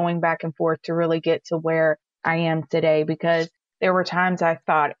time of going back and forth to really get to where I am today, because there were times I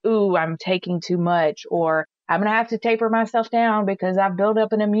thought, ooh, I'm taking too much, or I'm going to have to taper myself down because I've built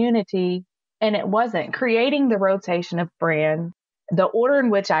up an immunity. And it wasn't. Creating the rotation of brand, the order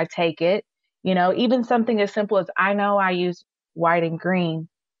in which I take it, even something as simple as, I know I use white and green,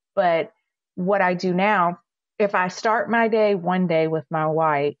 but what I do now, if I start my day one day with my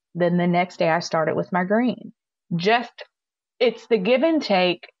white, then the next day I start it with my green. It's the give and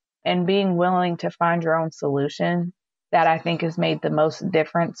take and being willing to find your own solution that I think has made the most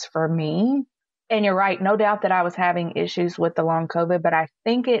difference for me. And you're right, no doubt that I was having issues with the long COVID, but I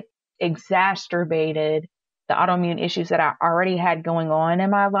think it exacerbated the autoimmune issues that I already had going on in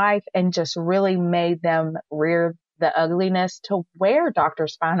my life and just really made them rear the ugliness to where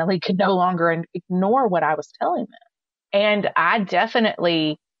doctors finally could no longer ignore what I was telling them. And I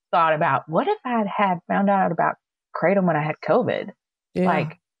definitely thought about, what if I had found out about Kratom when I had COVID? Yeah.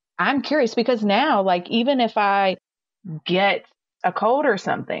 Like, I'm curious, because now, like, even if I get a cold or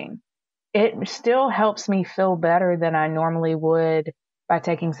something, it still helps me feel better than I normally would by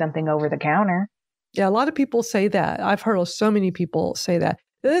taking something over the counter. Yeah, a lot of people say that. I've heard so many people say that.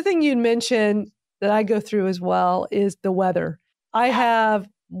 The other thing you'd mentioned that I go through as well is the weather. I have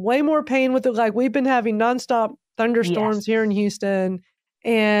way more pain with it. Like we've been having nonstop thunderstorms here in Houston,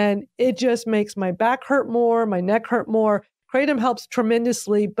 and it just makes my back hurt more, my neck hurt more. Kratom helps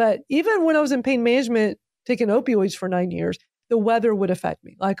tremendously. But even when I was in pain management, taking opioids for 9 years, the weather would affect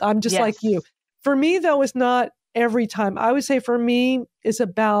me. Like I'm just like you. For me, though, it's not every time. I would say for me, it's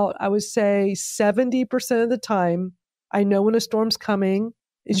about, 70% of the time, I know when a storm's coming.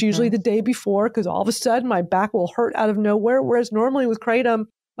 It's usually the day before, because all of a sudden my back will hurt out of nowhere. Whereas normally with Kratom,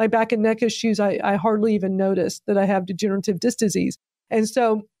 my back and neck issues, I hardly even notice that I have degenerative disc disease. And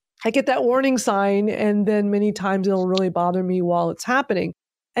so I get that warning sign, and then many times it'll really bother me while it's happening.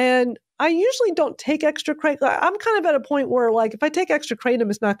 And I usually don't take extra Kratom. I'm kind of at a point where, like, if I take extra Kratom,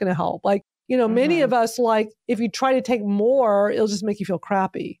 it's not going to help. Like, many of us, like, if you try to take more, it'll just make you feel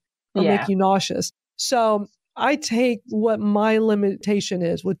crappy or make you nauseous. So I take what my limitation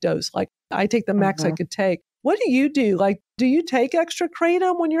is with dose. Like, I take the max I could take. What do you do? Like, do you take extra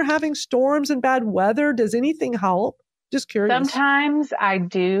Kratom when you're having storms and bad weather? Does anything help? Just curious. Sometimes I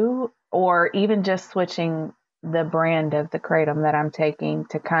do, or even just switching the brand of the Kratom that I'm taking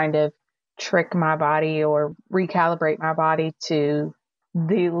to kind of trick my body or recalibrate my body to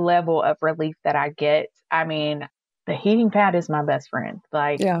the level of relief that I get. I mean, the heating pad is my best friend.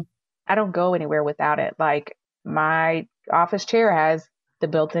 Like, I don't go anywhere without it. Like, my office chair has the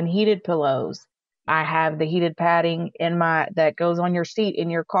built-in heated pillows. I have the heated padding that goes on your seat in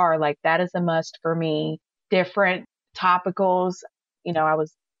your car. Like, that is a must for me. Different topicals.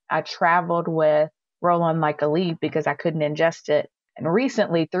 I traveled with Roll-On Like a Leaf because I couldn't ingest it. And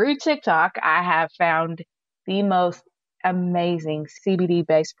recently through TikTok, I have found the most amazing CBD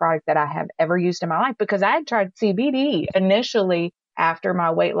based product that I have ever used in my life, because I had tried CBD initially after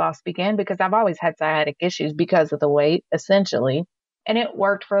my weight loss began, because I've always had sciatic issues because of the weight, essentially. And it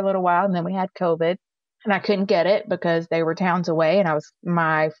worked for a little while. And then we had COVID and I couldn't get it because they were towns away. And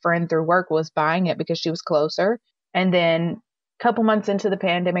my friend through work was buying it because she was closer. And then a couple months into the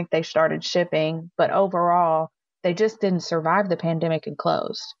pandemic, they started shipping. But overall, they just didn't survive the pandemic and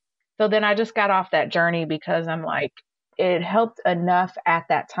closed. So then I just got off that journey because I'm like, it helped enough at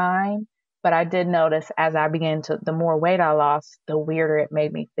that time. But I did notice as I began to, the more weight I lost, the weirder it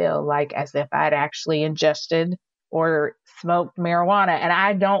made me feel, like as if I'd actually ingested or smoked marijuana. And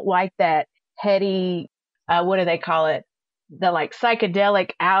I don't like that heady, what do they call it? The like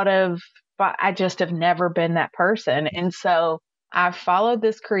psychedelic I just have never been that person. And so I've followed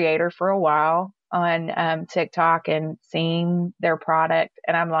this creator for a while on TikTok and seen their product.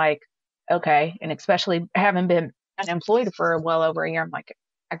 And I'm like, okay. And especially having been unemployed for well over a year, I'm like,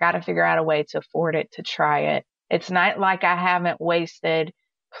 I got to figure out a way to afford it, to try it. It's not like I haven't wasted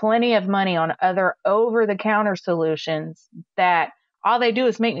plenty of money on other over-the-counter solutions that all they do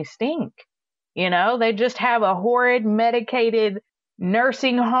is make me stink. You know, they just have a horrid medicated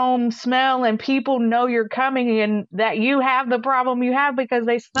nursing home smell, and people know you're coming and that you have the problem you have because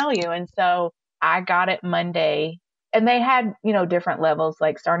they smell you. And so I got it Monday, and they had, different levels,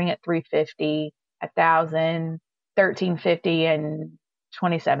 like starting at $350, $1,000, $1,350, and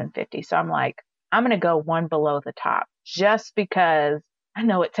 $2,750. So I'm like, I'm going to go one below the top just because I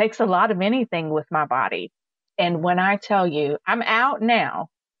know it takes a lot of anything with my body. And when I tell you, I'm out now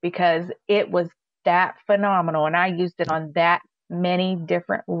because it was that phenomenal. And I used it on that many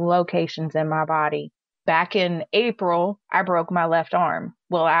different locations in my body. Back in April, I broke my left arm.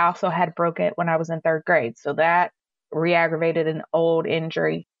 Well, I also had broke it when I was in third grade. So that re-aggravated an old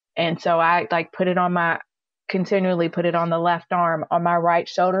injury. And so I continually put it on the left arm, on my right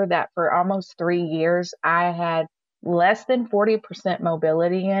shoulder, that for almost 3 years, I had less than 40%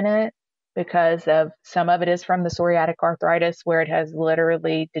 mobility in it because of some of it is from the psoriatic arthritis, where it has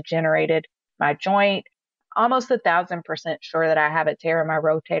literally degenerated my joint. Almost 1,000% sure that I have a tear in my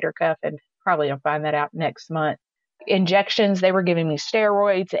rotator cuff, and probably I'll find that out next month. Injections, they were giving me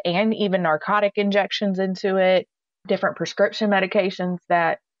steroids and even narcotic injections into it, different prescription medications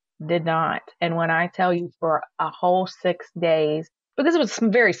that did not. And when I tell you, for a whole 6 days, because it was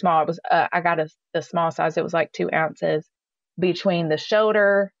very small, it was I got the small size. It was like 2 ounces between the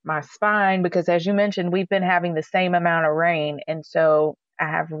shoulder, my spine, because as you mentioned, we've been having the same amount of rain. And so I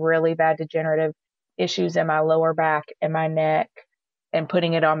have really bad degenerative issues in my lower back and my neck, and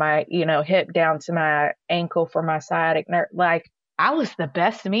putting it on my, hip down to my ankle for my sciatic nerve. Like, I was the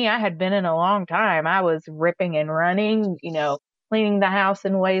best me I had been in a long time. I was ripping and running, cleaning the house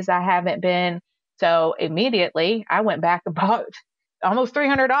in ways I haven't been. So immediately I went back and bought almost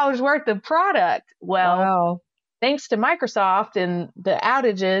 $300 worth of product. Well, wow. Thanks to Microsoft and the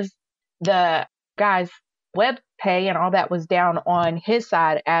outages, the guy's web pay and all that was down on his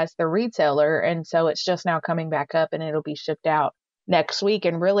side as the retailer. And so it's just now coming back up, and it'll be shipped out next week.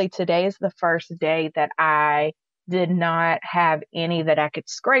 And really, today is the first day that I did not have any that I could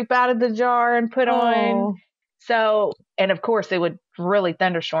scrape out of the jar and put on. So, and of course, it would really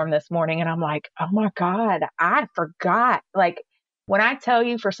thunderstorm this morning. And I'm like, oh my God, I forgot. Like, when I tell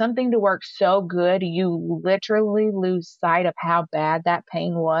you, for something to work so good, you literally lose sight of how bad that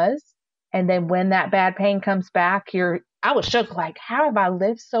pain was. And then when that bad pain comes back, I was shook, like, how have I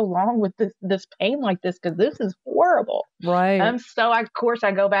lived so long with this pain like this? Because this is horrible. Right. So of course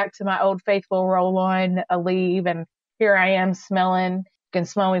I go back to my old faithful roll-on Aleve, and here I am smelling, you can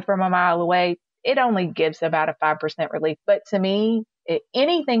smell me from a mile away. It only gives about a 5% relief. But to me,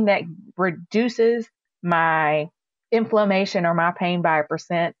 anything that reduces my inflammation or my pain by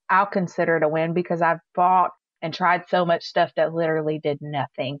 1%, I'll consider it a win, because I've bought and tried so much stuff that literally did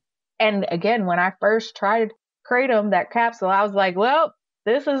nothing. And again, when I first tried Kratom, that capsule, I was like, well,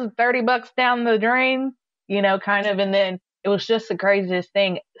 this is $30 down the drain, kind of. And then it was just the craziest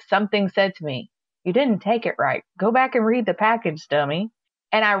thing. Something said to me, you didn't take it right. Go back and read the package, dummy.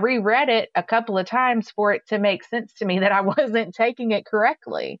 And I reread it a couple of times for it to make sense to me that I wasn't taking it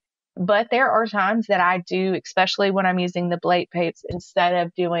correctly. But there are times that I do, especially when I'm using the Blade Papes, instead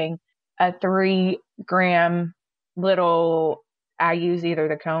of doing a 3-gram little, I use either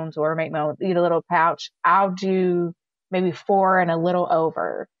the cones or make my own, eat a little pouch. I'll do maybe 4 and a little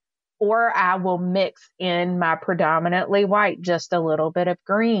over. Or I will mix in my predominantly white, just a little bit of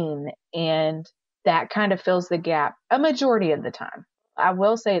green. And that kind of fills the gap a majority of the time. I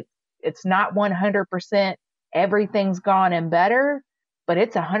will say it's not 100% everything's gone and better, but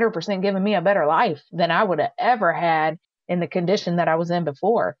it's 100% given me a better life than I would have ever had in the condition that I was in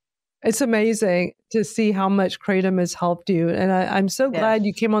before. It's amazing to see how much Kratom has helped you. And I'm so glad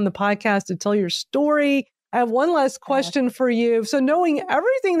you came on the podcast to tell your story. I have one last question for you. So knowing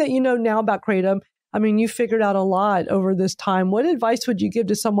everything that you know now about Kratom, I mean, you figured out a lot over this time. What advice would you give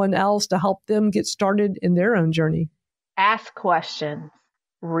to someone else to help them get started in their own journey? Ask questions,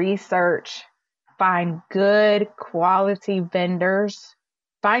 research, find good quality vendors,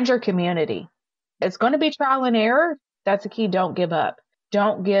 find your community. It's going to be trial and error. That's the key. Don't give up.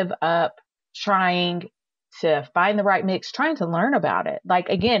 Don't give up trying to find the right mix, trying to learn about it. Like,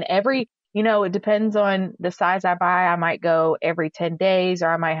 again, it depends on the size I buy. I might go every 10 days, or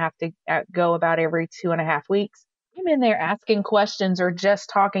I might have to go about every 2.5 weeks. I'm in there asking questions or just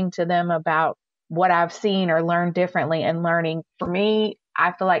talking to them about what I've seen or learned differently and learning. For me,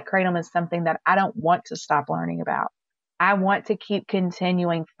 I feel like Kratom is something that I don't want to stop learning about. I want to keep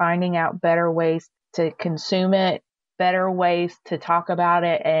continuing finding out better ways to consume it, better ways to talk about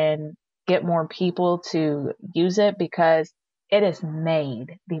it, and get more people to use it, because it has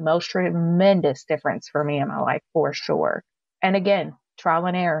made the most tremendous difference for me in my life, for sure. And again, trial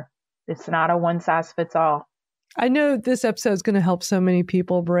and error. It's not a one size fits all. I know this episode is going to help so many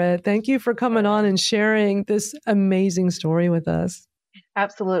people, Britt. Thank you for coming on and sharing this amazing story with us.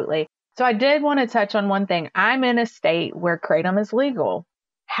 Absolutely. So I did want to touch on one thing. I'm in a state where Kratom is legal.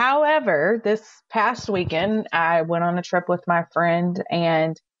 However, this past weekend, I went on a trip with my friend,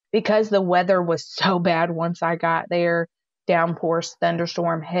 and because the weather was so bad once I got there, downpours,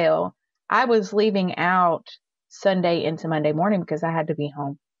 thunderstorm, hail, I was leaving out Sunday into Monday morning because I had to be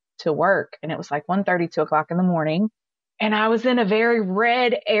home to work. And it was like 1:30, 2 o'clock in the morning. And I was in a very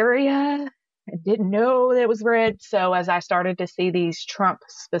red area. I didn't know that it was red. So as I started to see these Trump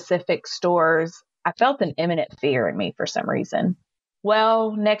specific stores, I felt an imminent fear in me for some reason.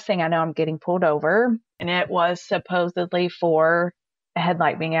 Well, next thing I know, I'm getting pulled over, and it was supposedly for a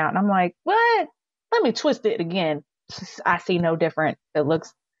headlight being out. And I'm like, what? Let me twist it again. I see no different. It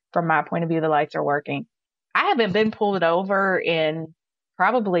looks, from my point of view, the lights are working. I haven't been pulled over in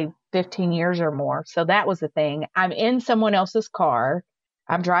probably 15 years or more. So that was the thing. I'm in someone else's car.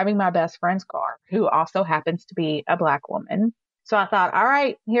 I'm driving my best friend's car, who also happens to be a Black woman. So I thought, all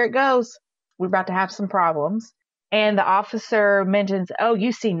right, here it goes. We're about to have some problems. And the officer mentions, oh,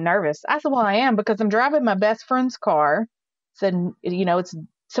 you seem nervous. I said, well, I am, because I'm driving my best friend's car. Said, it's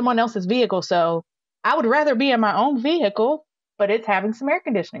someone else's vehicle. So I would rather be in my own vehicle, but it's having some air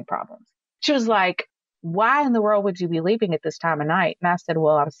conditioning problems. She was like, why in the world would you be leaving at this time of night? And I said,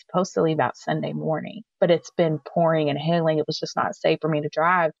 well, I was supposed to leave out Sunday morning, but it's been pouring and hailing. It was just not safe for me to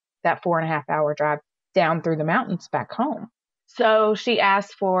drive that 4.5-hour drive down through the mountains back home. So she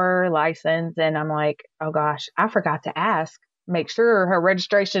asked for license, and I'm like, oh gosh, I forgot to ask. Make sure her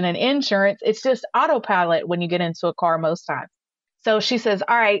registration and insurance. It's just autopilot when you get into a car most times. So she says,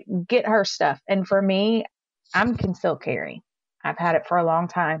 all right, get her stuff. And for me, I'm concealed carry. I've had it for a long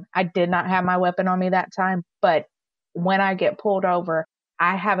time. I did not have my weapon on me that time, but when I get pulled over,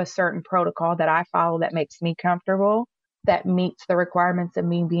 I have a certain protocol that I follow that makes me comfortable, that meets the requirements of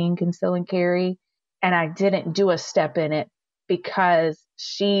me being concealed and carry. And I didn't do a step in it because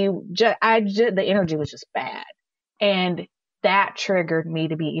the energy was just bad. And that triggered me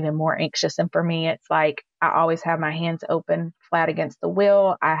to be even more anxious. And for me, it's like, I always have my hands open, flat against the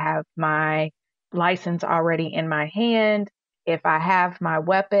wheel. I have my license already in my hand. If I have my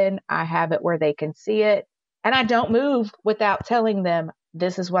weapon, I have it where they can see it. And I don't move without telling them,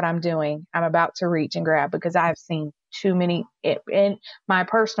 this is what I'm doing. I'm about to reach and grab, because I've seen too many in my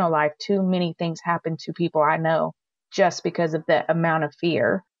personal life, too many things happen to people I know just because of the amount of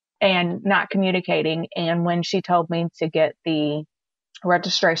fear and not communicating. And when she told me to get the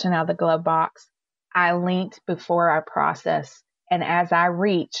registration out of the glove box, I leaned before I processed. And as I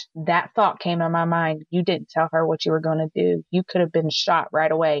reached, that thought came in my mind. You didn't tell her what you were going to do. You could have been shot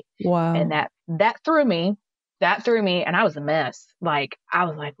right away. Wow. And that threw me. And I was a mess. Like, I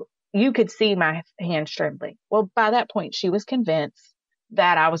was like, you could see my hands trembling. Well, by that point, she was convinced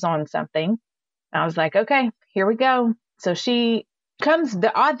that I was on something. I was like, okay, here we go. So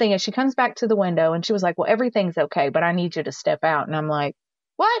the odd thing is she comes back to the window and she was like, well, everything's okay, but I need you to step out. And I'm like,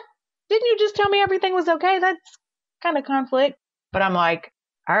 what? Didn't you just tell me everything was okay? That's kind of conflict. But I'm like,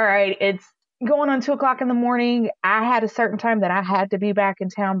 all right, it's going on 2 o'clock in the morning. I had a certain time that I had to be back in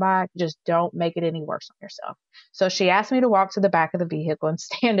town by. Just don't make it any worse on yourself. So she asked me to walk to the back of the vehicle and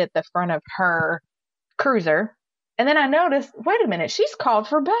stand at the front of her cruiser. And then I noticed, wait a minute, she's called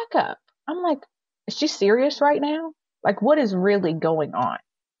for backup. I'm like, is she serious right now? Like, what is really going on?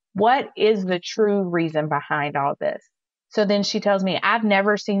 What is the true reason behind all this? So then she tells me, I've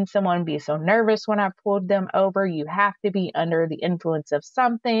never seen someone be so nervous when I pulled them over. You have to be under the influence of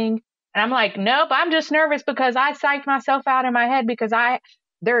something. And I'm like, nope, I'm just nervous because I psyched myself out in my head because I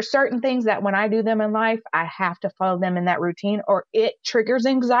there are certain things that when I do them in life, I have to follow them in that routine or it triggers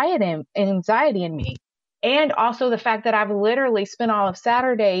anxiety in me. And also the fact that I've literally spent all of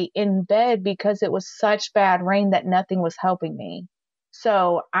Saturday in bed because it was such bad rain that nothing was helping me.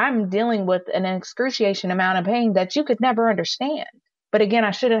 So I'm dealing with an excruciating amount of pain that you could never understand. But again,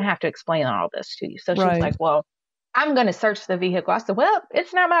 I shouldn't have to explain all this to you. So she was like, well, I'm going to search the vehicle. I said, well,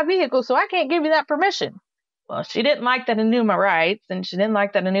 it's not my vehicle, so I can't give you that permission. Well, she didn't like that I knew my rights and she didn't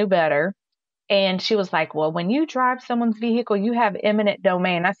like that I knew better. And she was like, well, when you drive someone's vehicle, you have eminent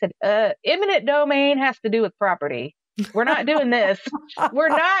domain. I said, eminent domain has to do with property. We're not doing this. We're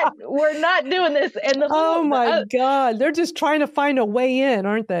not doing this. And oh my God, they're just trying to find a way in,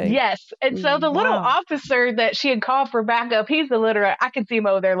 aren't they? Yes. And so the little officer that she had called for backup, he's illiterate. I can see him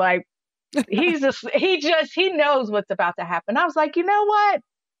over there like, he knows what's about to happen. I was like, you know what?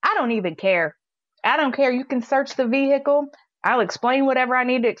 I don't even care. I don't care. You can search the vehicle. I'll explain whatever I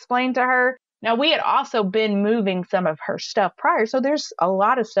need to explain to her. Now, we had also been moving some of her stuff prior, so there's a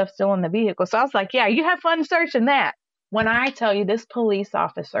lot of stuff still in the vehicle. So I was like, yeah, you have fun searching that. When I tell you this police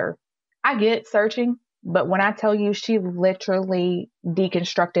officer, I get searching, but when I tell you she literally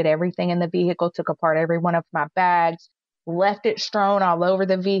deconstructed everything in the vehicle, took apart every one of my bags, left it strewn all over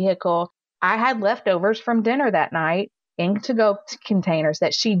the vehicle. I had leftovers from dinner that night in to-go containers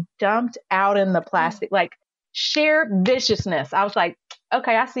that she dumped out in the plastic, like sheer viciousness. I was like,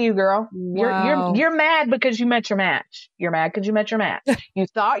 okay, I see you, girl. Wow. You're mad because you met your match. You're mad because you met your match. You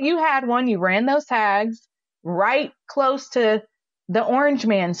thought you had one. You ran those tags right close to the Orange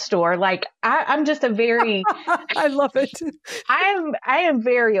Man store. Like I'm just a very, I love it. I am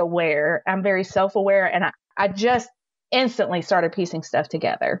very aware. I'm very self-aware. And I just instantly started piecing stuff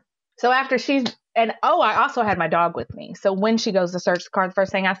together. So after I also had my dog with me. So when she goes to search the car, the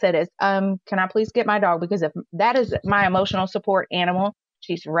first thing I said is, can I please get my dog? Because if that is my emotional support animal,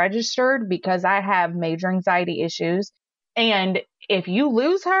 she's registered because I have major anxiety issues. And if you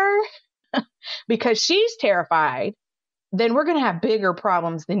lose her because she's terrified, then we're going to have bigger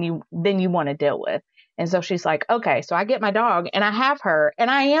problems than you want to deal with. And so she's like, okay, so I get my dog and I have her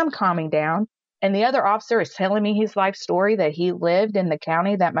and I am calming down. And the other officer is telling me his life story that he lived in the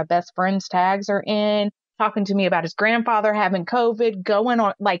county that my best friend's tags are in, talking to me about his grandfather having COVID, going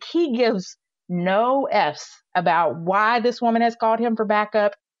on. Like he gives no F's about why this woman has called him for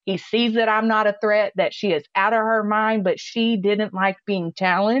backup. He sees that I'm not a threat, that she is out of her mind, but she didn't like being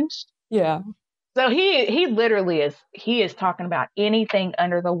challenged. Yeah. So he literally is talking about anything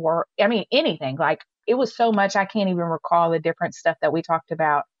under the world. I mean, anything. Like it was so much I can't even recall the different stuff that we talked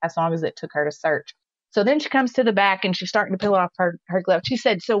about as long as it took her to search. So then she comes to the back and she's starting to peel off her glove. She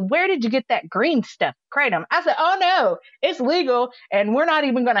said, so where did you get that green stuff, Kratom? I said, oh no, it's legal. And we're not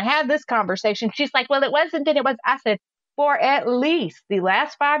even going to have this conversation. She's like, well, it wasn't, and it was. I said, for at least the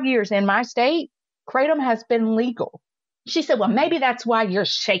last 5 years in my state, Kratom has been legal. She said, well, maybe that's why you're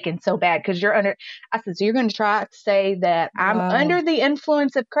shaking so bad because you're under. I said, so you're going to try to say that I'm under the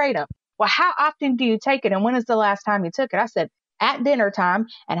influence of Kratom. Well, how often do you take it? And when is the last time you took it? I said, at dinner time.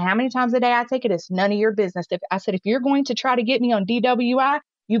 And how many times a day I take it is none of your business. I said, if you're going to try to get me on DWI,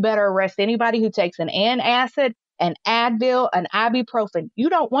 you better arrest anybody who takes an antacid, an Advil, an ibuprofen. You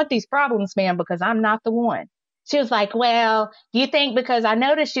don't want these problems, ma'am, because I'm not the one. She was like, well, you think because I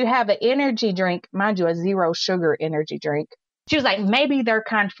noticed you have an energy drink, mind you, a 0 sugar energy drink. She was like, maybe they're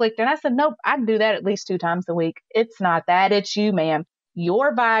conflicting. I said, nope, I do that at least 2 times a week. It's not that. It's you, ma'am.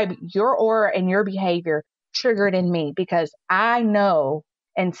 Your vibe, your aura, and your behavior triggered in me because I know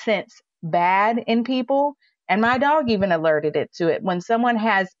and sense bad in people. And my dog even alerted it to it when someone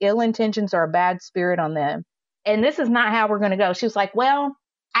has ill intentions or a bad spirit on them. And this is not how we're going to go. She was like, well,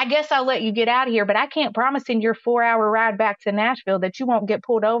 I guess I'll let you get out of here, but I can't promise in your 4-hour ride back to Nashville that you won't get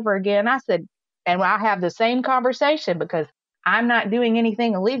pulled over again. I said, and I'll have the same conversation because I'm not doing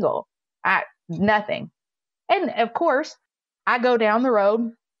anything illegal. Nothing. And of course, I go down the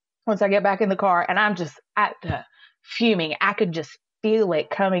road once I get back in the car and I'm just fuming. I could just feel it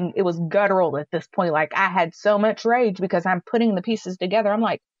coming. It was guttural at this point. Like I had so much rage because I'm putting the pieces together. I'm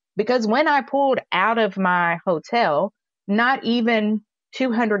like, because when I pulled out of my hotel, not even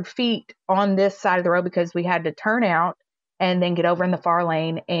 200 feet on this side of the road because we had to turn out and then get over in the far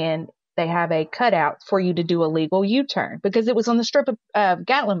lane and they have a cutout for you to do a legal U-turn because it was on the strip of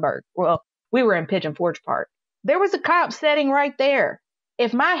Gatlinburg. Well, we were in Pigeon Forge Park. There was a cop sitting right there.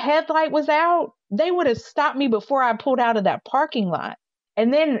 If my headlight was out, they would have stopped me before I pulled out of that parking lot.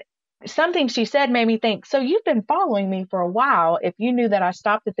 And then something she said made me think, so you've been following me for a while. If you knew that I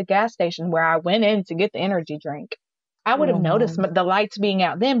stopped at the gas station where I went in to get the energy drink, I would have noticed the lights being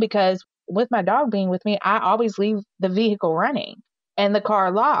out then because with my dog being with me, I always leave the vehicle running. and the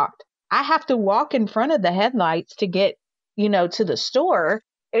car locked. I have to walk in front of the headlights to get, to the store.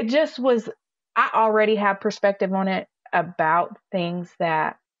 It just was, I already have perspective on it about things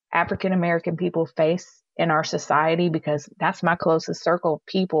that African American people face in our society, because that's my closest circle of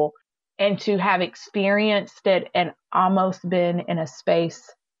people. And to have experienced it and almost been in a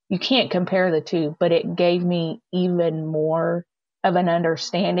space, you can't compare the two, but it gave me even more of an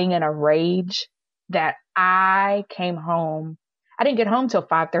understanding and a rage that I came home. I didn't get home till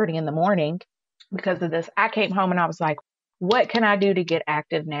 5:30 in the morning because of this. I came home and I was like, what can I do to get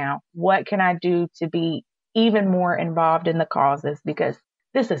active now? What can I do to be even more involved in the causes? Because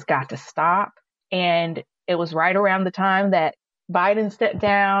this has got to stop. And it was right around the time that Biden stepped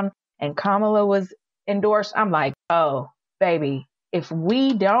down and Kamala was endorsed. I'm like, oh, baby, if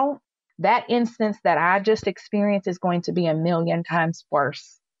we don't, that instance that I just experienced is going to be a million times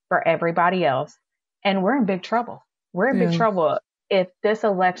worse for everybody else. And we're in big trouble. We're in big trouble. If this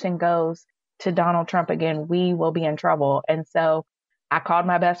election goes to Donald Trump again, we will be in trouble. And so I called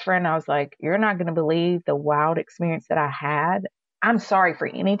my best friend. I was like, you're not going to believe the wild experience that I had. I'm sorry for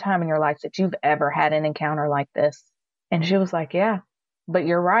any time in your life that you've ever had an encounter like this. And she was like, yeah, but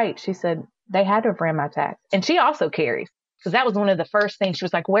you're right. She said, they had to have ran my tax. And she also carries, because that was one of the first things. She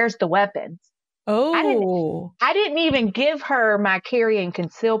was like, where's the weapons? Oh, I didn't even give her my carry and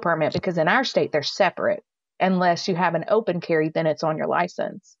conceal permit, because in our state, they're separate. Unless you have an open carry, then it's on your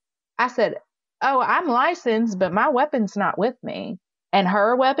license. I said, oh, I'm licensed, but my weapon's not with me. And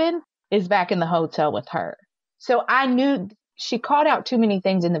her weapon is back in the hotel with her. So I knew she called out too many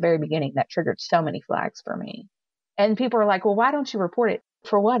things in the very beginning that triggered so many flags for me. And people are like, well, why don't you report it?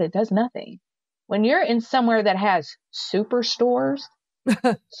 For what? It does nothing. When you're in somewhere that has superstores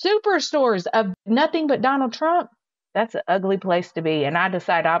of nothing but Donald Trump, that's an ugly place to be. And I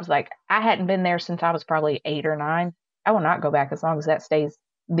decided, I was like, I hadn't been there since I was probably 8 or 9. I will not go back as long as that stays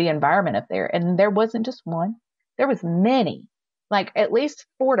the environment up there. And there wasn't just one. There was many, like at least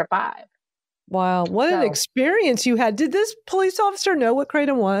 4 to 5. Wow. What an experience you had. Did this police officer know what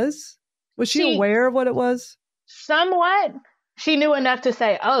Kratom was? Was she aware of what it was? Somewhat. She knew enough to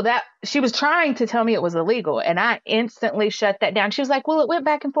say, oh, that she was trying to tell me it was illegal. And I instantly shut that down. She was like, well, it went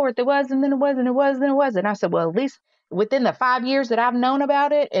back and forth. It was, and then it was, and it was, and it was. And I said, well, at least within the 5 years that I've known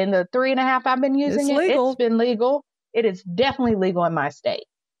about it and the 3.5 I've been using it's been legal. It is definitely legal in my state.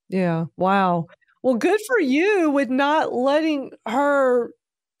 Yeah. Wow. Well, good for you with not letting her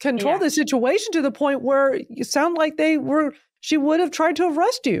control the situation to the point where you sound like she would have tried to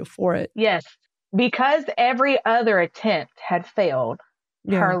arrest you for it. Yes. Because every other attempt had failed,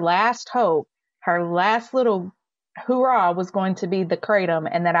 her last hope, her last little hoorah was going to be the Kratom,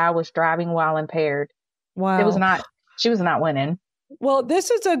 and that I was driving while impaired. Wow. She was not winning. Well, this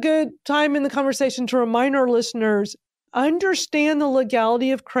is a good time in the conversation to remind our listeners, understand the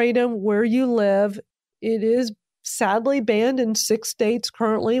legality of Kratom where you live. It is sadly banned in 6 states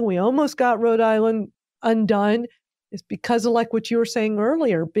currently. We almost got Rhode Island undone. It's because of like what you were saying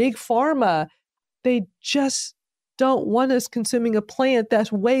earlier, big pharma. They just don't want us consuming a plant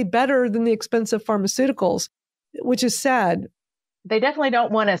that's way better than the expensive pharmaceuticals, which is sad. They definitely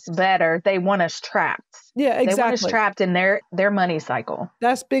don't want us better. They want us trapped. Yeah, exactly. They want us trapped in their money cycle.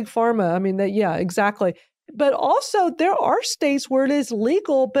 That's big pharma. I mean, exactly. But also there are states where it is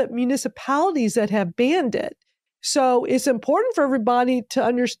legal, but municipalities that have banned it. So it's important for everybody to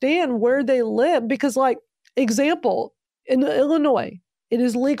understand where they live because, like, example, in Illinois, it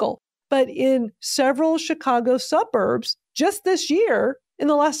is legal. But in several Chicago suburbs, just this year, in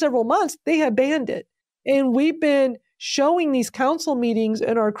the last several months, they have banned it. And we've been showing these council meetings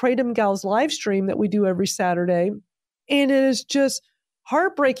in our Kratom Gals live stream that we do every Saturday. And it is just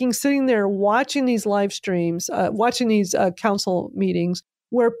heartbreaking sitting there watching these live streams, watching these council meetings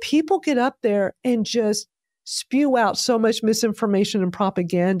where people get up there and just spew out so much misinformation and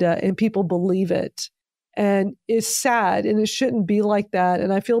propaganda and people believe it. And it's sad and it shouldn't be like that.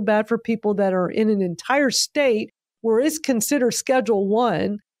 And I feel bad for people that are in an entire state where it's considered Schedule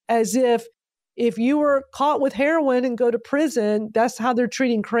 1, as if you were caught with heroin and go to prison, that's how they're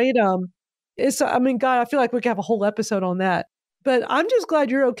treating Kratom. God, I feel like we could have a whole episode on that. But I'm just glad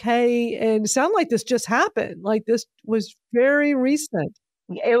you're okay. And it sounded like this just happened. Like this was very recent.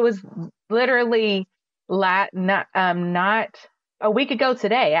 It was literally not a week ago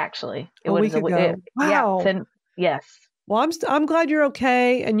today, actually. A week ago. Wow. Yes. Well, I'm glad you're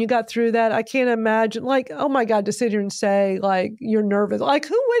okay and you got through that. I can't imagine, like, oh my God, to sit here and say, like, you're nervous. Like,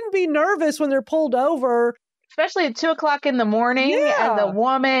 who wouldn't be nervous when they're pulled over? Especially at 2:00 in the morning. Yeah. As a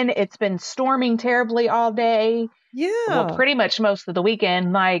woman, it's been storming terribly all day. Yeah. Well, pretty much most of the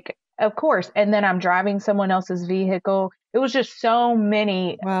weekend. Like, of course. And then I'm driving someone else's vehicle. It was just so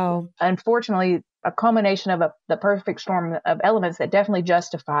many, Wow. unfortunately, a culmination of the perfect storm of elements that definitely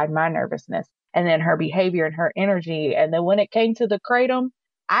justified my nervousness and then her behavior and her energy. And then when it came to the kratom,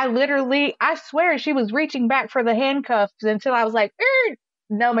 I swear she was reaching back for the handcuffs until I was like,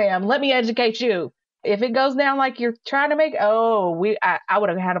 no, ma'am, let me educate you. If it goes down like you're trying to make, I would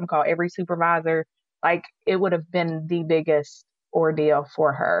have had them call every supervisor. Like it would have been the biggest ordeal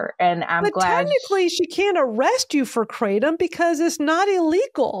for her. And I'm But glad. technically, she can't arrest you for kratom because it's not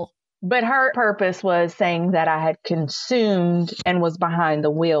illegal. But her purpose was saying that I had consumed and was behind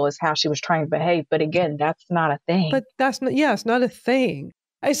the wheel is how she was trying to behave. But again, that's not a thing. But that's not, it's not a thing.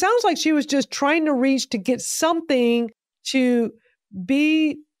 It sounds like she was just trying to reach to get something to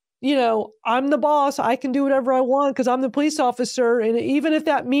be, I'm the boss. I can do whatever I want because I'm the police officer. And even if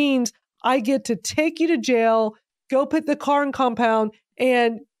that means I get to take you to jail, go put the car in compound,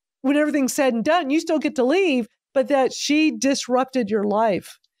 and when everything's said and done, you still get to leave, but that she disrupted your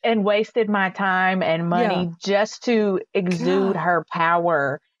life. And wasted my time and money just to exude her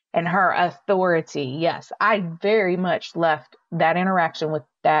power and her authority. Yes, I very much left that interaction with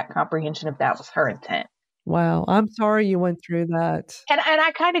that comprehension if that was her intent. Wow. I'm sorry you went through that. And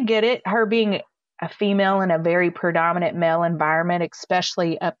I kind of get it. Her being a female in a very predominant male environment,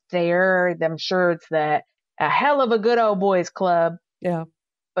 especially up there, I'm sure it's a hell of a good old boys club. Yeah.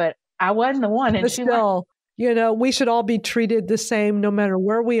 But I wasn't the one. And but still, we should all be treated the same no matter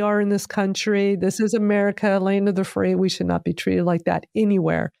where we are in this country. This is America, land of the free. We should not be treated like that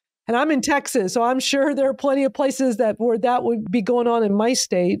anywhere. And I'm in Texas, so I'm sure there are plenty of places where that would be going on in my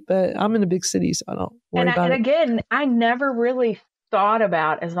state, but I'm in a big city, so I don't worry about it. And again, I never really thought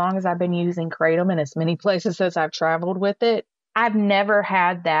about, as long as I've been using kratom in as many places as I've traveled with it, I've never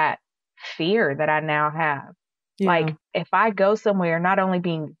had that fear that I now have. Yeah. Like if I go somewhere, not only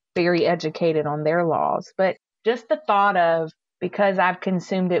being very educated on their laws, but just the thought of, because I've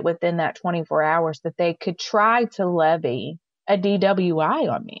consumed it within that 24 hours, that they could try to levy a DWI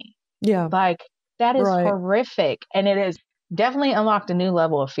on me. Yeah. Like that is horrific. And it has definitely unlocked a new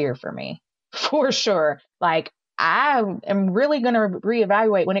level of fear for me, for sure. Like I am really going to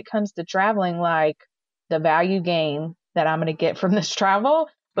reevaluate when it comes to traveling, like the value gain that I'm going to get from this travel.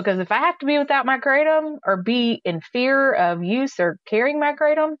 Because if I have to be without my kratom or be in fear of use or carrying my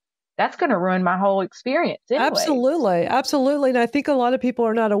kratom, that's going to ruin my whole experience anyway. Absolutely. Absolutely. And I think a lot of people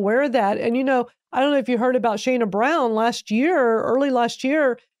are not aware of that. And, I don't know if you heard about Shayna Brown early last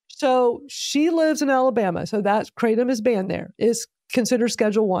year. So she lives in Alabama. So that kratom is banned there. It's considered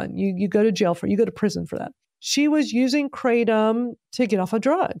Schedule 1. You go to jail you go to prison for that. She was using kratom to get off of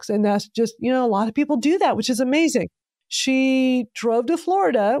drugs. And that's just, a lot of people do that, which is amazing. She drove to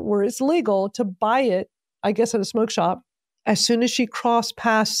Florida where it's legal to buy it, I guess at a smoke shop. As soon as she crossed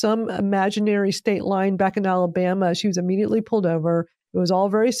past some imaginary state line back in Alabama, she was immediately pulled over. It was all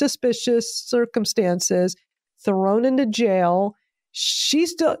very suspicious circumstances, thrown into jail.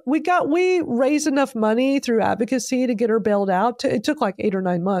 We raised enough money through advocacy to get her bailed out. It took like 8 or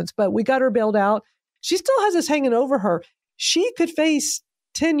 9 months, but we got her bailed out. She still has this hanging over her. She could face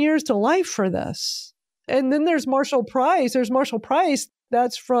 10 years to life for this. And then there's Marshall Price.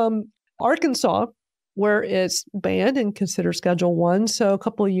 That's from Arkansas, where it's banned and considered Schedule 1. So a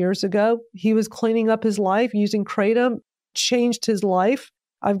couple of years ago, he was cleaning up his life using kratom, changed his life.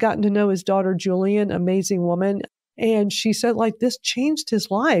 I've gotten to know his daughter, Julian, amazing woman. And she said, this changed his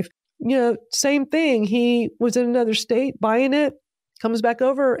life. Same thing. He was in another state buying it, comes back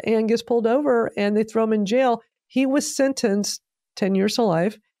over and gets pulled over and they throw him in jail. He was sentenced 10 years to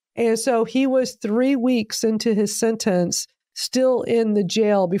life. And so he was 3 weeks into his sentence, still in the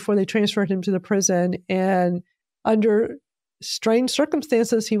jail before they transferred him to the prison. And under strange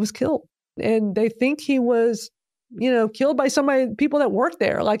circumstances, he was killed. And they think he was, killed by people that worked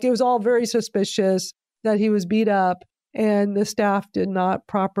there. Like it was all very suspicious that he was beat up and the staff did not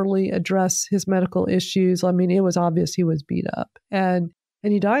properly address his medical issues. I mean, it was obvious he was beat up and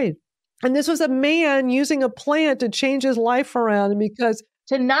he died. And this was a man using a plant to change his life around because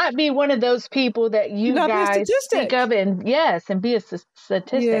to not be one of those people that you guys speak of and be a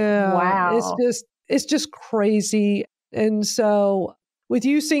statistic. Yeah, wow. It's just crazy. And so with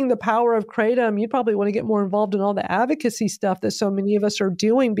you seeing the power of kratom, you probably want to get more involved in all the advocacy stuff that so many of us are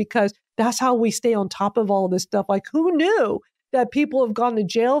doing, because that's how we stay on top of all of this stuff. Like, who knew that people have gone to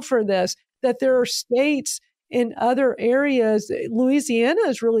jail for this, that there are states in other areas. Louisiana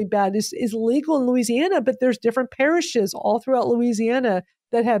is really bad. It's legal in Louisiana, but there's different parishes all throughout Louisiana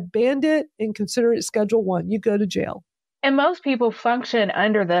that have banned it and consider it Schedule 1. You go to jail. And most people function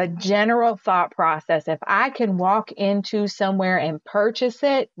under the general thought process. If I can walk into somewhere and purchase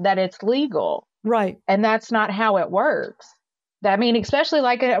it, that it's legal. Right. And that's not how it works. I mean, especially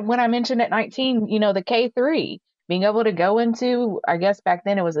like when I mentioned at 19, the K3, being able to go into, I guess back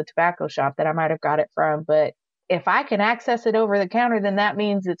then it was a tobacco shop that I might have got it from. But if I can access it over the counter, then that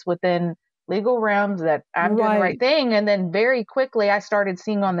means it's within legal realms, that I'm doing the right thing. And then very quickly I started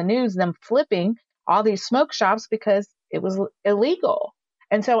seeing on the news them flipping all these smoke shops because it was illegal.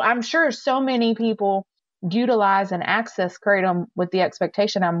 And so I'm sure so many people utilize and access Kratom with the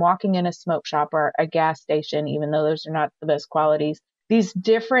expectation I'm walking in a smoke shop or a gas station, even though those are not the best qualities, these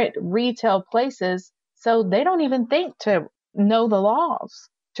different retail places. So they don't even think to know the laws,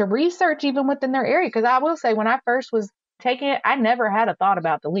 to research even within their area. Because I will say, when I first was taking it, I never had a thought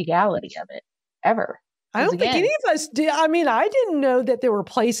about the legality of it, ever. I don't think any of us did. I mean, I didn't know that there were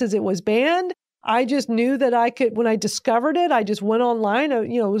places it was banned. I just knew that I could, when I discovered it, I just went online,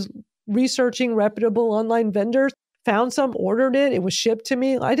 was researching reputable online vendors, found some, ordered it. It was shipped to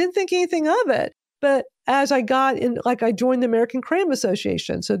me. I didn't think anything of it. But as I got in, I joined the American Kratom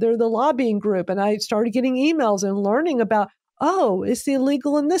Association. So they're the lobbying group. And I started getting emails and learning about, oh, it's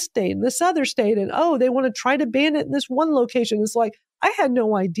illegal in this state and this other state. And oh, they want to try to ban it in this one location. It's like, I had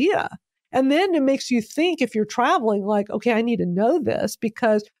no idea. And then it makes you think, if you're traveling, like, okay, I need to know this,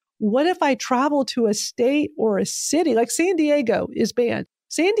 because what if I travel to a state or a city, like San Diego is banned.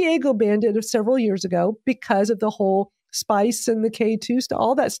 San Diego banned it several years ago because of the whole spice and the K2 stuff,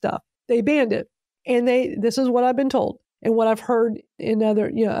 all that stuff. They banned it. And this is what I've been told and what I've heard in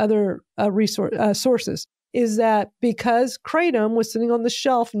other sources, is that because Kratom was sitting on the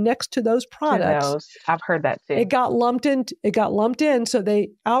shelf next to those products, I've heard that too. It got lumped in. So they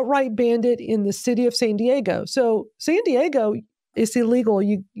outright banned it in the city of San Diego. So San Diego is illegal.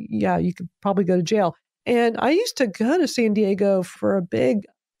 You could probably go to jail. And I used to go to San Diego for a big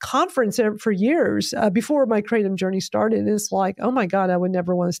conference for years before my Kratom journey started. And it's like, oh my God, I would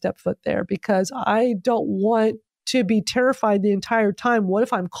never want to step foot there, because I don't want to be terrified the entire time. What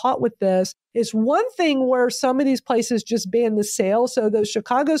if I'm caught with this? It's one thing where some of these places just ban the sale. So those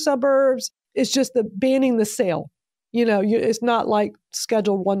Chicago suburbs, it's just banning the sale. It's not like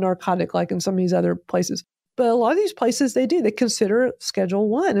Schedule 1 narcotic like in some of these other places. But a lot of these places, they consider it Schedule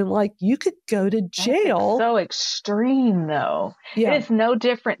 1, and like you could go to jail. That's so extreme, though. Yeah. It's no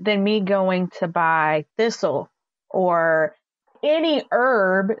different than me going to buy thistle or any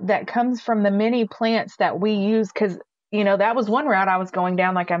herb that comes from the many plants that we use. Because, that was one route I was going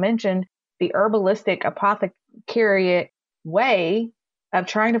down, like I mentioned, the herbalistic apothecary way of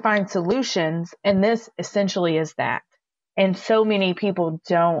trying to find solutions. And this essentially is that. And so many people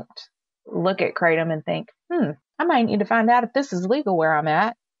don't look at Kratom and think, I might need to find out if this is legal where I'm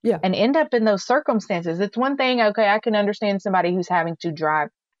at. Yeah. And end up in those circumstances. It's one thing, okay, I can understand somebody who's having to drive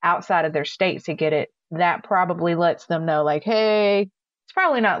outside of their state to get it. That probably lets them know, like, hey, it's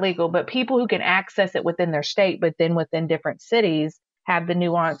probably not legal. But people who can access it within their state, but then within different cities have the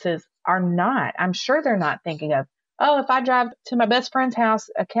nuances, are not. I'm sure they're not thinking of, oh, if I drive to my best friend's house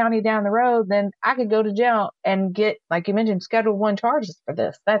a county down the road, then I could go to jail and get, like you mentioned, Schedule 1 charges for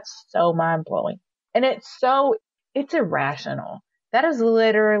this. That's so mind-blowing. And it's irrational. That is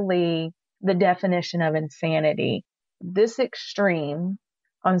literally the definition of insanity. This extreme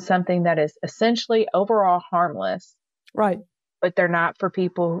on something that is essentially overall harmless. Right. But they're not for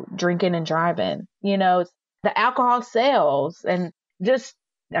people drinking and driving. The alcohol sales and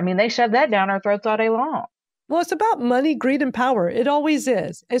they shove that down our throats all day long. Well, it's about money, greed, and power. It always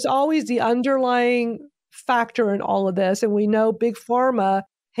is. It's always the underlying factor in all of this. And we know Big Pharma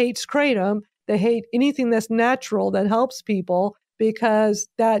hates Kratom. They hate anything that's natural that helps people, because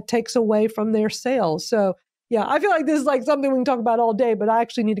that takes away from their sales. So yeah, I feel like this is like something we can talk about all day, but I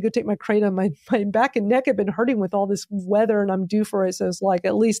actually need to go take my Kratom. My back and neck have been hurting with all this weather and I'm due for it. So it's like,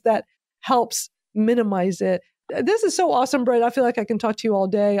 at least that helps minimize it. This is so awesome, Britt. I feel like I can talk to you all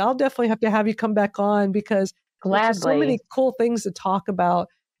day. I'll definitely have to have you come back on, because there's so many cool things to talk about.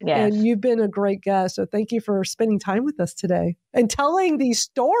 Yes. And you've been a great guest. So thank you for spending time with us today and telling these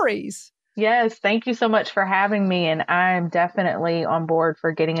stories. Yes. Thank you so much for having me. And I'm definitely on board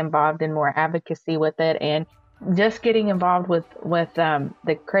for getting involved in more advocacy with it, and just getting involved with the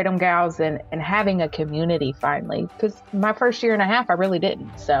Kratom gals and having a community finally, because my first year and a half, I really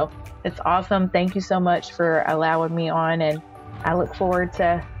didn't. So it's awesome. Thank you so much for allowing me on. And I look forward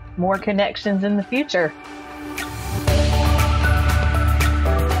to more connections in the future.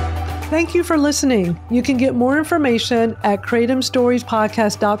 Thank you for listening. You can get more information at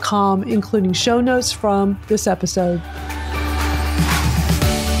kratomstoriespodcast.com, including show notes from this episode.